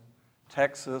known.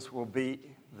 Texas will be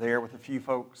there with a few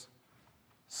folks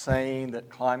saying that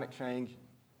climate change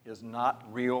is not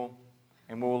real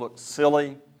and will look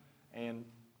silly, and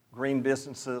green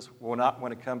businesses will not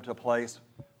want to come to a place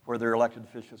where their elected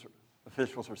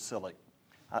officials are silly.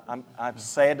 I'm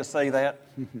sad to say that,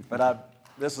 but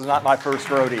this is not my first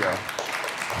rodeo.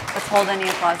 Let's hold any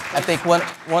applause, please. I think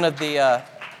one of the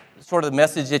sort of the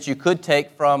message that you could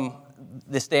take from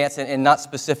this stance, and not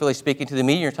specifically speaking to the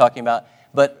meeting you're talking about,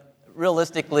 but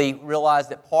realistically realize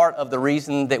that part of the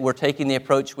reason that we're taking the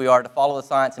approach we are to follow the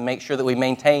science and make sure that we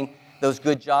maintain those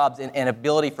good jobs and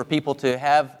ability for people to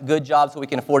have good jobs so we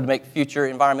can afford to make future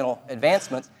environmental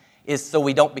advancements is so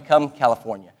we don't become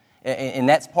California. And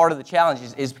that's part of the challenge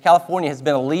is California has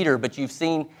been a leader, but you've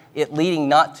seen it leading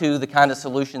not to the kind of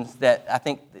solutions that I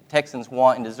think that Texans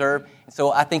want and deserve. And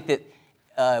so I think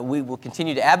that we will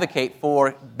continue to advocate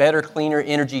for better, cleaner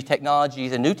energy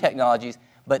technologies and new technologies,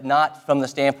 but not from the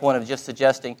standpoint of just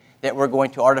suggesting that we're going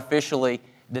to artificially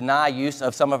deny use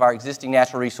of some of our existing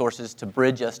natural resources to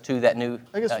bridge us to that new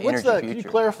I guess, energy what's that? future. Can you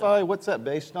clarify what's that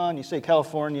based on? You say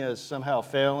California is somehow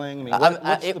failing. I mean, what's the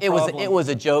problem? It was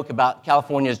a joke about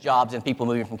California's jobs and people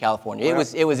moving from California.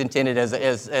 It was intended as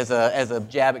a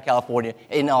jab at California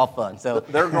in all fun. So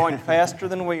They're growing faster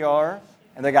than we are,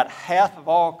 and they got half of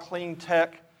all clean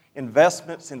tech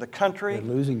investments in the country. They're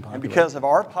losing and population. because of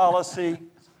our policy,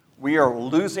 we are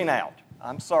losing out.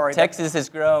 I'm sorry. Texas has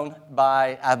grown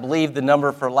by, I believe the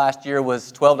number for last year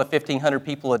was 1,200 to 1,500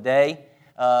 people a day.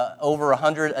 Over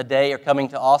 100 a day are coming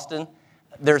to Austin.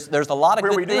 There's a lot of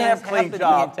Where good we do things have clean happening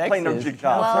jobs, in clean Texas. energy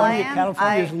jobs. Well,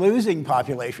 California's losing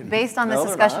population. Based on this No,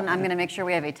 they're discussion, not. I'm going to make sure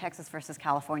we have a Texas versus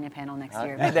California panel next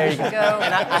year. There you go.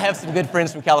 And I have some good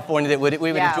friends from California that we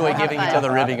would Yeah, enjoy we'll have giving each fun.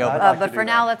 other ribbing over. like to But do for that.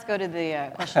 now, let's go to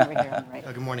the question over here on the right.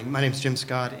 Good morning. My name is Jim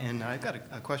Scott, and I've got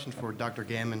a question for Dr.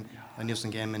 Gammon,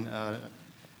 Nielsen Gammon.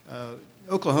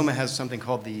 Oklahoma has something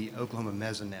called the Oklahoma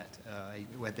Mesonet.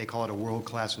 What they call it a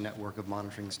world-class network of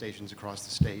monitoring stations across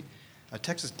the state.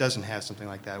 Texas doesn't have something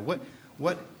like that. What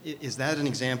is that an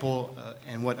example,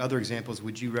 and what other examples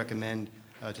would you recommend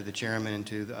to the chairman and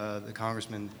to the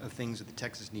congressman of things that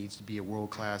Texas needs to be a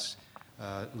world-class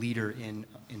leader in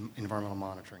environmental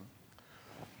monitoring?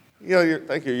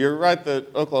 Thank you. You're right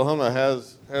that Oklahoma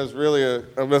has really a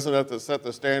mesonet that set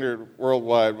the standard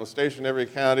worldwide. We'll station every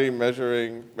county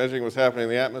measuring what's happening in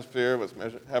the atmosphere, what's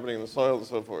happening in the soil, and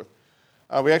so forth.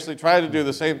 We actually tried to do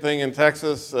the same thing in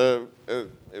Texas.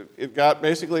 It got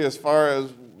basically as far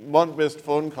as one missed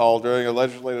phone call during a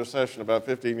legislative session about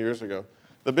 15 years ago.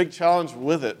 The big challenge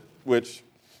with it, which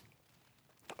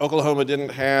Oklahoma didn't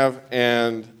have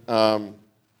and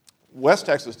West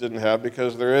Texas didn't have,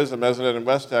 because there is a mesonet in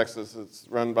West Texas that's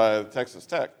run by Texas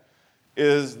Tech,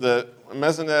 is that a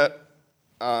mesonet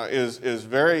is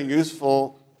very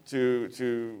useful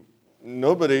to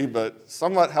nobody, but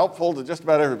somewhat helpful to just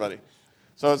about everybody.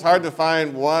 So it's hard to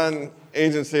find one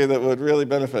agency that would really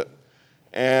benefit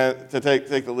and to take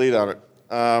the lead on it.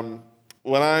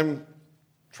 What I'm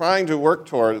trying to work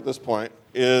toward at this point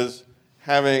is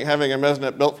having a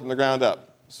mesonet built from the ground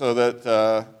up, so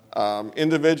that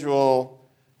individual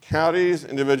counties,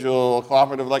 individual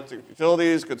cooperative electric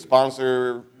utilities could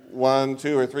sponsor 1,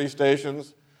 2, or 3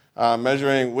 stations,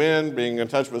 measuring wind, being in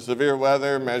touch with severe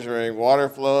weather, measuring water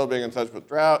flow, being in touch with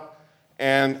drought,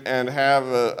 and have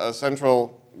a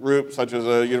central group such as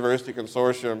a university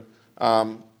consortium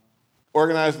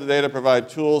organize the data, provide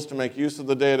tools to make use of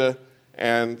the data,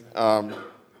 and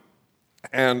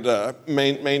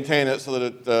maintain it so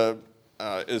that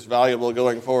it is valuable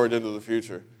going forward into the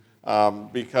future.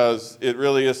 Because it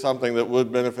really is something that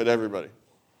would benefit everybody.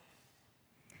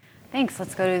 Thanks.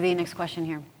 Let's go to the next question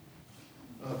here.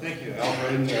 Thank you. Al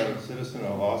Braden, a citizen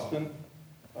of Austin.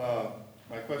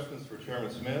 My question is for Chairman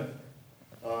Smith.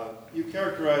 You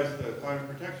characterized the climate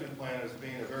protection plan as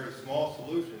being a very small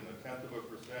solution,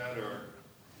 0.1% or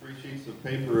 3 sheets of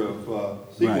paper of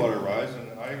seawater rise,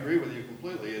 and I agree with you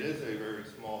completely. It is a very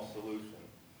small solution.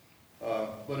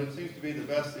 But it seems to be the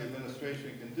best the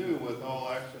administration can do with all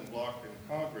action blocked in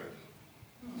Congress.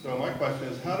 So my question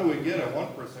is, how do we get a 1%,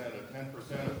 a 10%,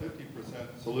 a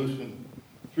 50% solution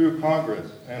through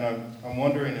Congress? And I'm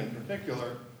wondering in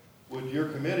particular, would your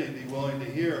committee be willing to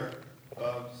hear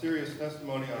serious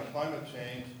testimony on climate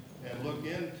change and look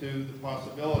into the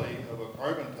possibility of a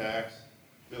carbon tax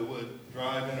that would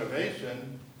drive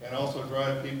innovation and also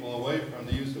drive people away from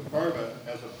the use of carbon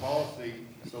as a policy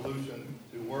solution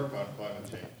to work on climate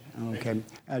change? Okay.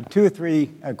 2 or 3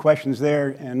 questions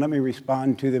there, and let me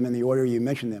respond to them in the order you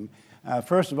mentioned them.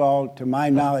 First of all, to my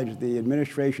knowledge, the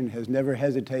administration has never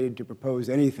hesitated to propose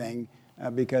anything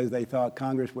because they thought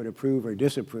Congress would approve or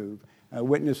disapprove.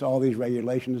 Witness all these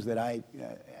regulations that I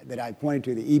pointed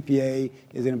to. The EPA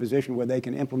is in a position where they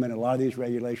can implement a lot of these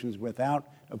regulations without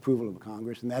approval of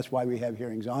Congress, and that's why we have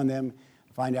hearings on them,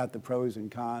 find out the pros and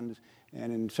cons,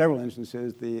 and in several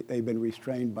instances, they've been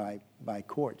restrained by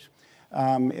courts.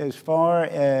 As far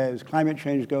as climate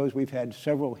change goes, we've had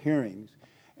several hearings,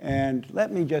 and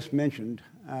let me just mention,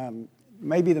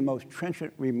 maybe the most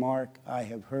trenchant remark I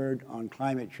have heard on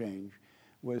climate change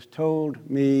was told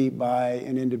me by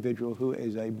an individual who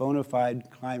is a bona fide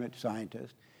climate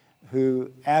scientist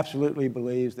who absolutely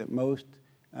believes that most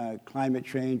climate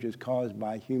change is caused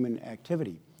by human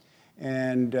activity.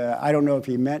 And I don't know if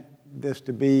he meant this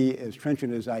to be as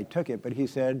trenchant as I took it, but he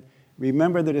said,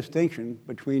 remember the distinction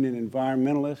between an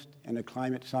environmentalist and a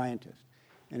climate scientist.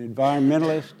 An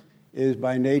environmentalist is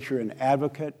by nature an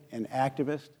advocate, an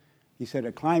activist. He said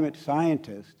a climate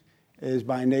scientist is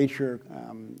by nature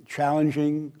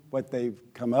challenging what they've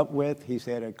come up with. He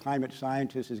said a climate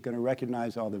scientist is going to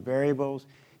recognize all the variables.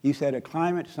 He said a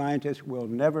climate scientist will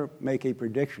never make a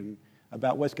prediction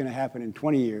about what's going to happen in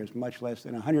 20 years, much less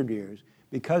in 100 years,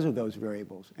 because of those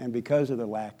variables and because of the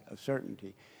lack of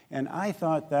certainty. And I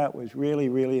thought that was really,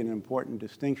 really an important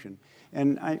distinction.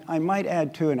 And I might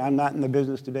add too, and I'm not in the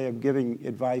business today of giving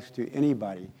advice to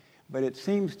anybody, but it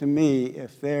seems to me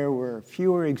if there were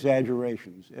fewer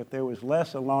exaggerations, if there was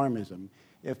less alarmism,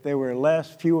 if there were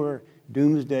fewer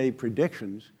doomsday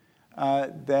predictions,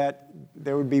 that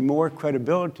there would be more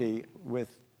credibility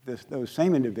with those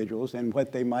same individuals and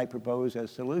what they might propose as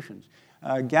solutions.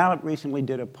 Gallup recently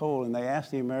did a poll, and they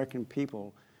asked the American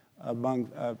people among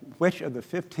which of the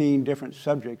 15 different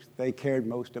subjects they cared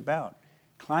most about.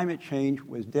 Climate change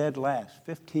was dead last,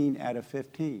 15 out of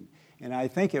 15. And I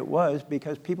think it was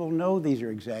because people know these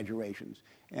are exaggerations.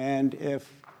 And if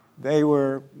they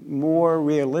were more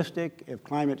realistic, if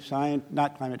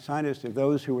not climate scientists, if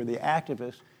those who were the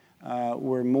activists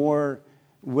were more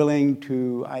willing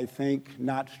to, I think,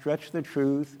 not stretch the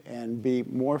truth and be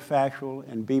more factual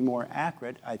and be more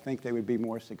accurate, I think they would be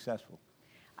more successful.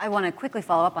 I want to quickly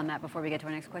follow up on that before we get to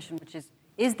our next question, which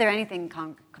is there anything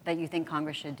that you think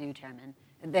Congress should do, Chairman?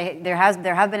 There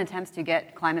have been attempts to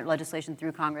get climate legislation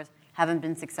through Congress, haven't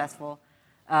been successful.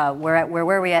 where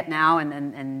are we at now?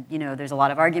 And you know, there's a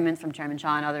lot of arguments from Chairman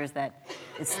Shaw and others that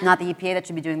it's not the EPA that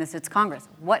should be doing this, it's Congress.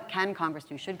 What can Congress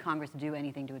do? Should Congress do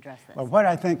anything to address this? Well, what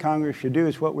I think Congress should do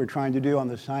is what we're trying to do on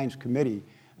the Science Committee.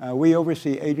 We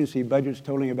oversee agency budgets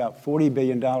totaling about $40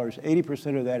 billion.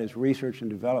 80% of that is research and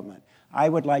development. I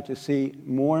would like to see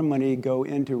more money go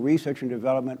into research and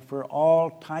development for all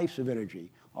types of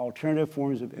energy, alternative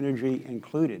forms of energy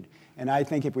included. And I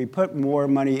think if we put more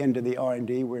money into the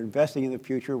R&D, we're investing in the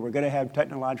future, we're going to have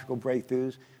technological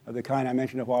breakthroughs of the kind I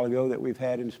mentioned a while ago that we've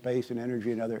had in space and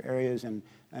energy and other areas and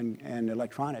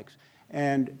electronics.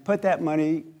 And put that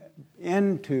money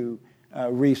into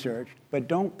research, but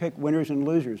don't pick winners and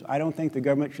losers. I don't think the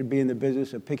government should be in the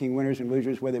business of picking winners and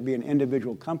losers, whether it be an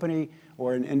individual company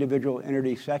or an individual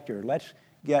entity sector. Let's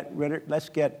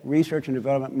get research and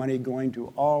development money going to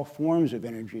all forms of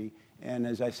energy, and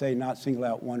as I say, not single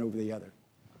out one over the other.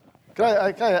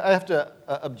 I have to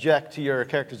object to your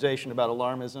characterization about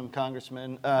alarmism,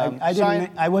 Congressman.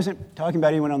 I wasn't talking about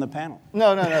anyone on the panel.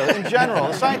 No. In general,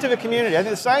 the scientific community. I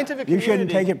think the scientific community. You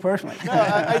shouldn't take it personally. No,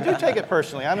 I do take it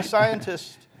personally. I'm a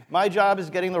scientist. My job is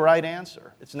getting the right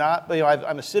answer. It's not,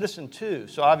 I'm a citizen too,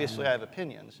 so obviously I have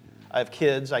opinions. I have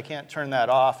kids. I can't turn that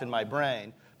off in my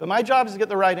brain. But my job is to get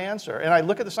the right answer. And I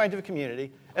look at the scientific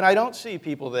community, and I don't see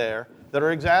people there that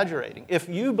are exaggerating. If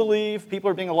you believe people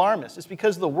are being alarmist, it's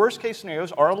because the worst case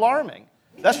scenarios are alarming.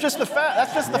 That's just the fact.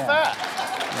 That's just the fact.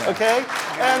 Yeah. Okay?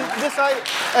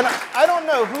 And I don't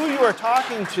know who you are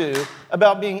talking to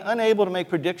about being unable to make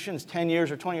predictions 10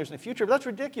 years or 20 years in the future, but that's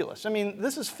ridiculous. I mean,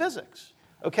 this is physics.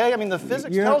 Okay? I mean, the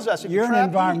physics tells us if you're an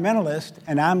environmentalist,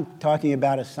 and I'm talking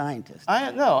about a scientist.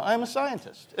 No, I'm a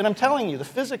scientist. And I'm telling you, the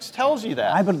physics tells you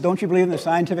that. But don't you believe in the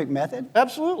scientific method?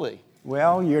 Absolutely.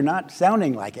 Well, you're not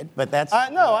sounding like it, but that's...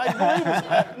 No, I believe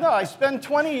it. I spent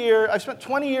 20 years we'll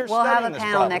studying this We'll have a problem.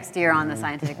 panel next year on the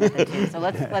scientific method, too. So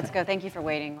let's go. Thank you for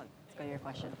waiting. Let's go to your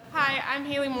question. Hi, I'm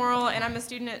Haley Morrill, and I'm a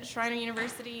student at Shriner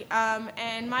University.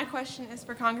 And my question is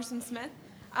for Congressman Smith.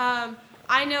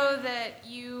 I know that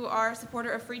you are a supporter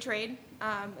of free trade,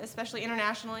 especially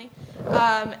internationally.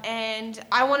 And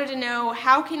I wanted to know,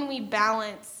 how can we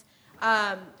balance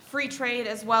free trade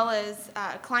as well as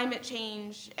climate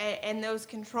change and those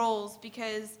controls,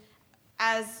 because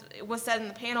as was said in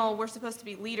the panel, we're supposed to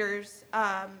be leaders,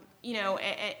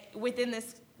 within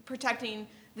this protecting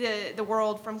the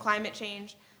world from climate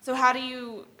change. So how do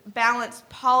you balance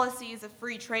policies of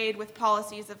free trade with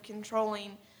policies of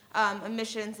controlling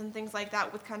emissions and things like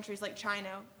that with countries like China,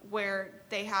 where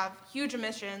they have huge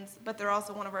emissions, but they're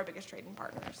also one of our biggest trading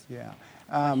partners? Yeah.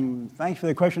 Thanks for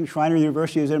the question. Shriner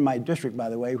University is in my district, by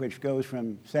the way, which goes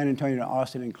from San Antonio to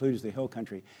Austin, includes the Hill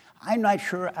Country. I'm not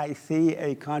sure I see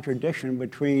a contradiction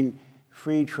between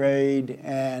free trade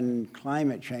and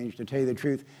climate change, to tell you the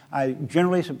truth. I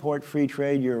generally support free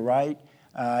trade, you're right.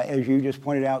 As you just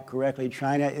pointed out correctly,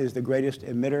 China is the greatest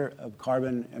emitter of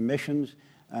carbon emissions.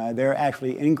 They're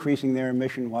actually increasing their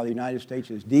emission while the United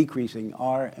States is decreasing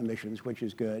our emissions, which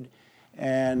is good.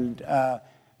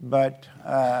 But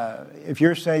if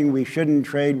you're saying we shouldn't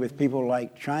trade with people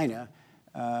like China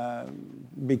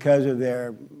because of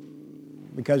their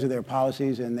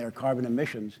policies and their carbon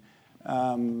emissions,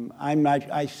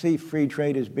 I see free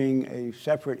trade as being a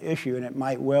separate issue, and it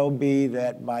might well be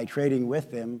that by trading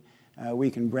with them, we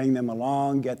can bring them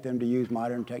along, get them to use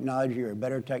modern technology or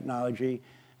better technology.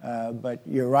 But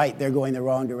you're right, they're going the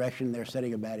wrong direction. They're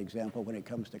setting a bad example when it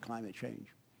comes to climate change.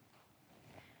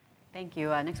 Thank you.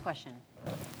 Next question.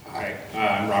 Hi,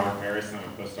 I'm Robert Harris. I'm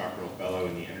a postdoctoral fellow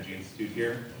in the Energy Institute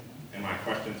here. And my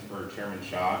question's for Chairman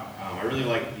Shaw. I really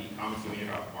like the comments you made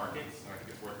about markets. I think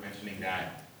it's worth mentioning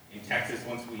that in Texas,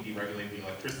 once we deregulated the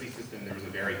electricity system, there was a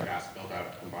very fast build-out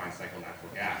of combined cycle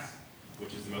natural gas,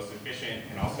 which is the most efficient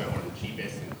and also one of the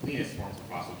cheapest and cleanest forms of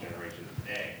fossil generation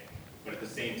today. But at the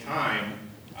same time,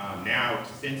 now,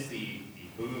 since the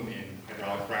boom in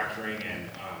hydraulic fracturing and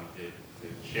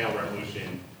the shale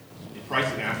revolution, the price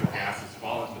of natural gas has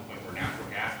fallen to the point where natural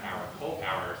gas power and coal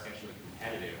power are essentially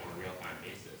competitive on a real-time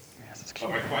basis. But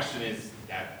my question is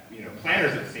that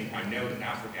planners at the same time know that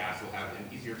natural gas will have an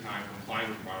easier time complying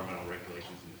with environmental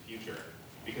regulations in the future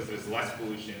because there's less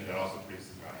pollution and it also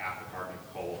produces about half the carbon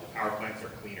of coal. The power plants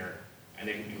are cleaner and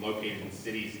they can be located in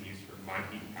cities and used for combined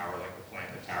heat and power like the plant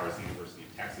that powers the University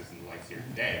of Texas and the lights here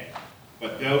today.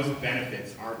 But those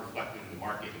benefits aren't reflected in the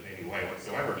market in any way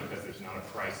whatsoever because there's not a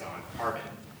price on carbon.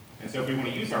 And so if we want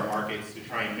to use our markets to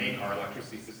try and make our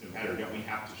electricity system better, don't we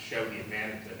have to show the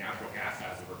advantage that natural gas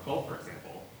has over coal, for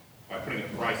example, by putting a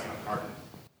price on carbon?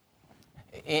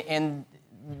 And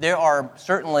there are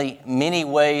certainly many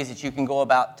ways that you can go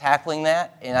about tackling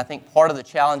that. And I think part of the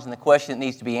challenge and the question that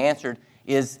needs to be answered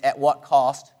is at what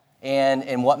cost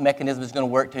and what mechanism is going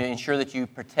to work to ensure that you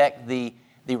protect the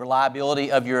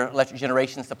reliability of your electric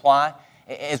generation supply,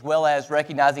 as well as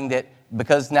recognizing that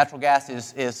because natural gas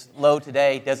is low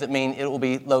today doesn't mean it will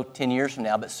be low 10 years from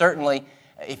now. But certainly,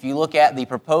 if you look at the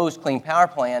proposed Clean Power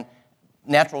Plan,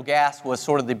 natural gas was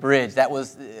sort of the bridge. That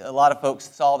was, a lot of folks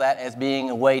saw that as being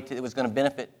a way that was going to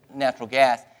benefit natural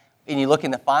gas. And you look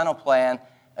in the final plan,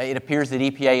 it appears that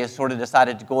EPA has sort of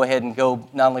decided to go ahead and go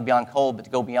not only beyond coal, but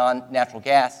to go beyond natural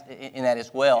gas in that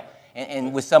as well.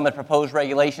 And with some of the proposed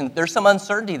regulation, there's some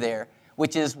uncertainty there,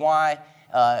 which is why,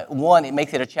 one, it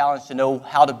makes it a challenge to know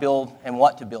how to build and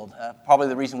what to build. Probably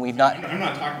the reason we've not... I'm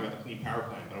not talking about the Clean Power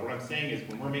Plan, but what I'm saying is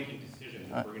when we're making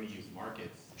decisions, if we're going to use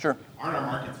markets, sure, aren't our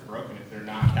markets broken if they're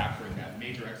not capturing that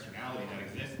major externality that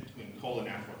exists between coal and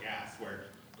natural gas, where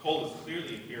coal is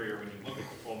clearly inferior when you look at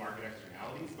the full market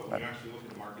externalities, but when you actually look at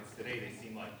the markets today, they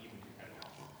seem like even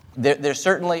competitive. There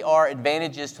certainly are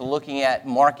advantages to looking at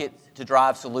markets to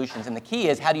drive solutions, and the key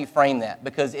is how do you frame that?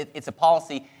 Because it's a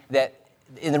policy that,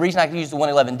 and the reason I can use the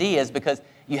 111D is because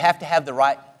you have to have the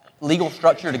right legal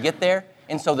structure to get there,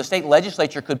 and so the state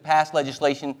legislature could pass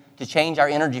legislation to change our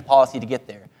energy policy to get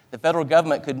there. The federal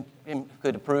government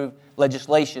could approve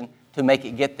legislation to make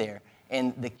it get there,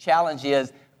 and the challenge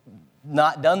is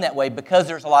not done that way because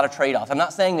there's a lot of trade-offs. I'm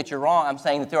not saying that you're wrong. I'm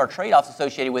saying that there are trade-offs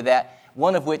associated with that,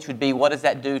 one of which would be what does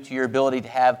that do to your ability to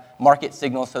have market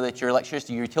signals so that your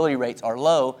electricity, your utility rates are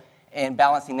low, and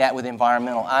balancing that with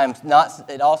environmental. I'm not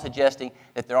at all suggesting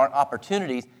that there aren't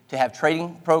opportunities to have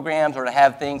trading programs or to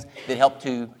have things that help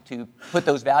to put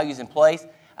those values in place.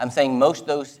 I'm saying most of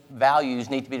those values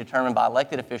need to be determined by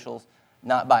elected officials,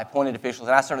 not by appointed officials,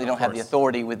 and I certainly don't have the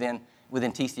authority within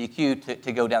TCEQ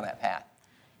to go down that path.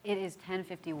 It is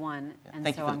 10:51, and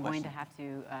Thank you so for the I'm going to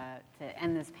question. have to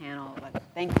end this panel. But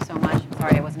thank you so much. I'm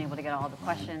sorry I wasn't able to get all the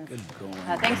questions.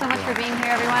 Thanks so much for being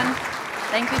here, everyone.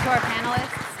 Thank you to our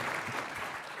panelists.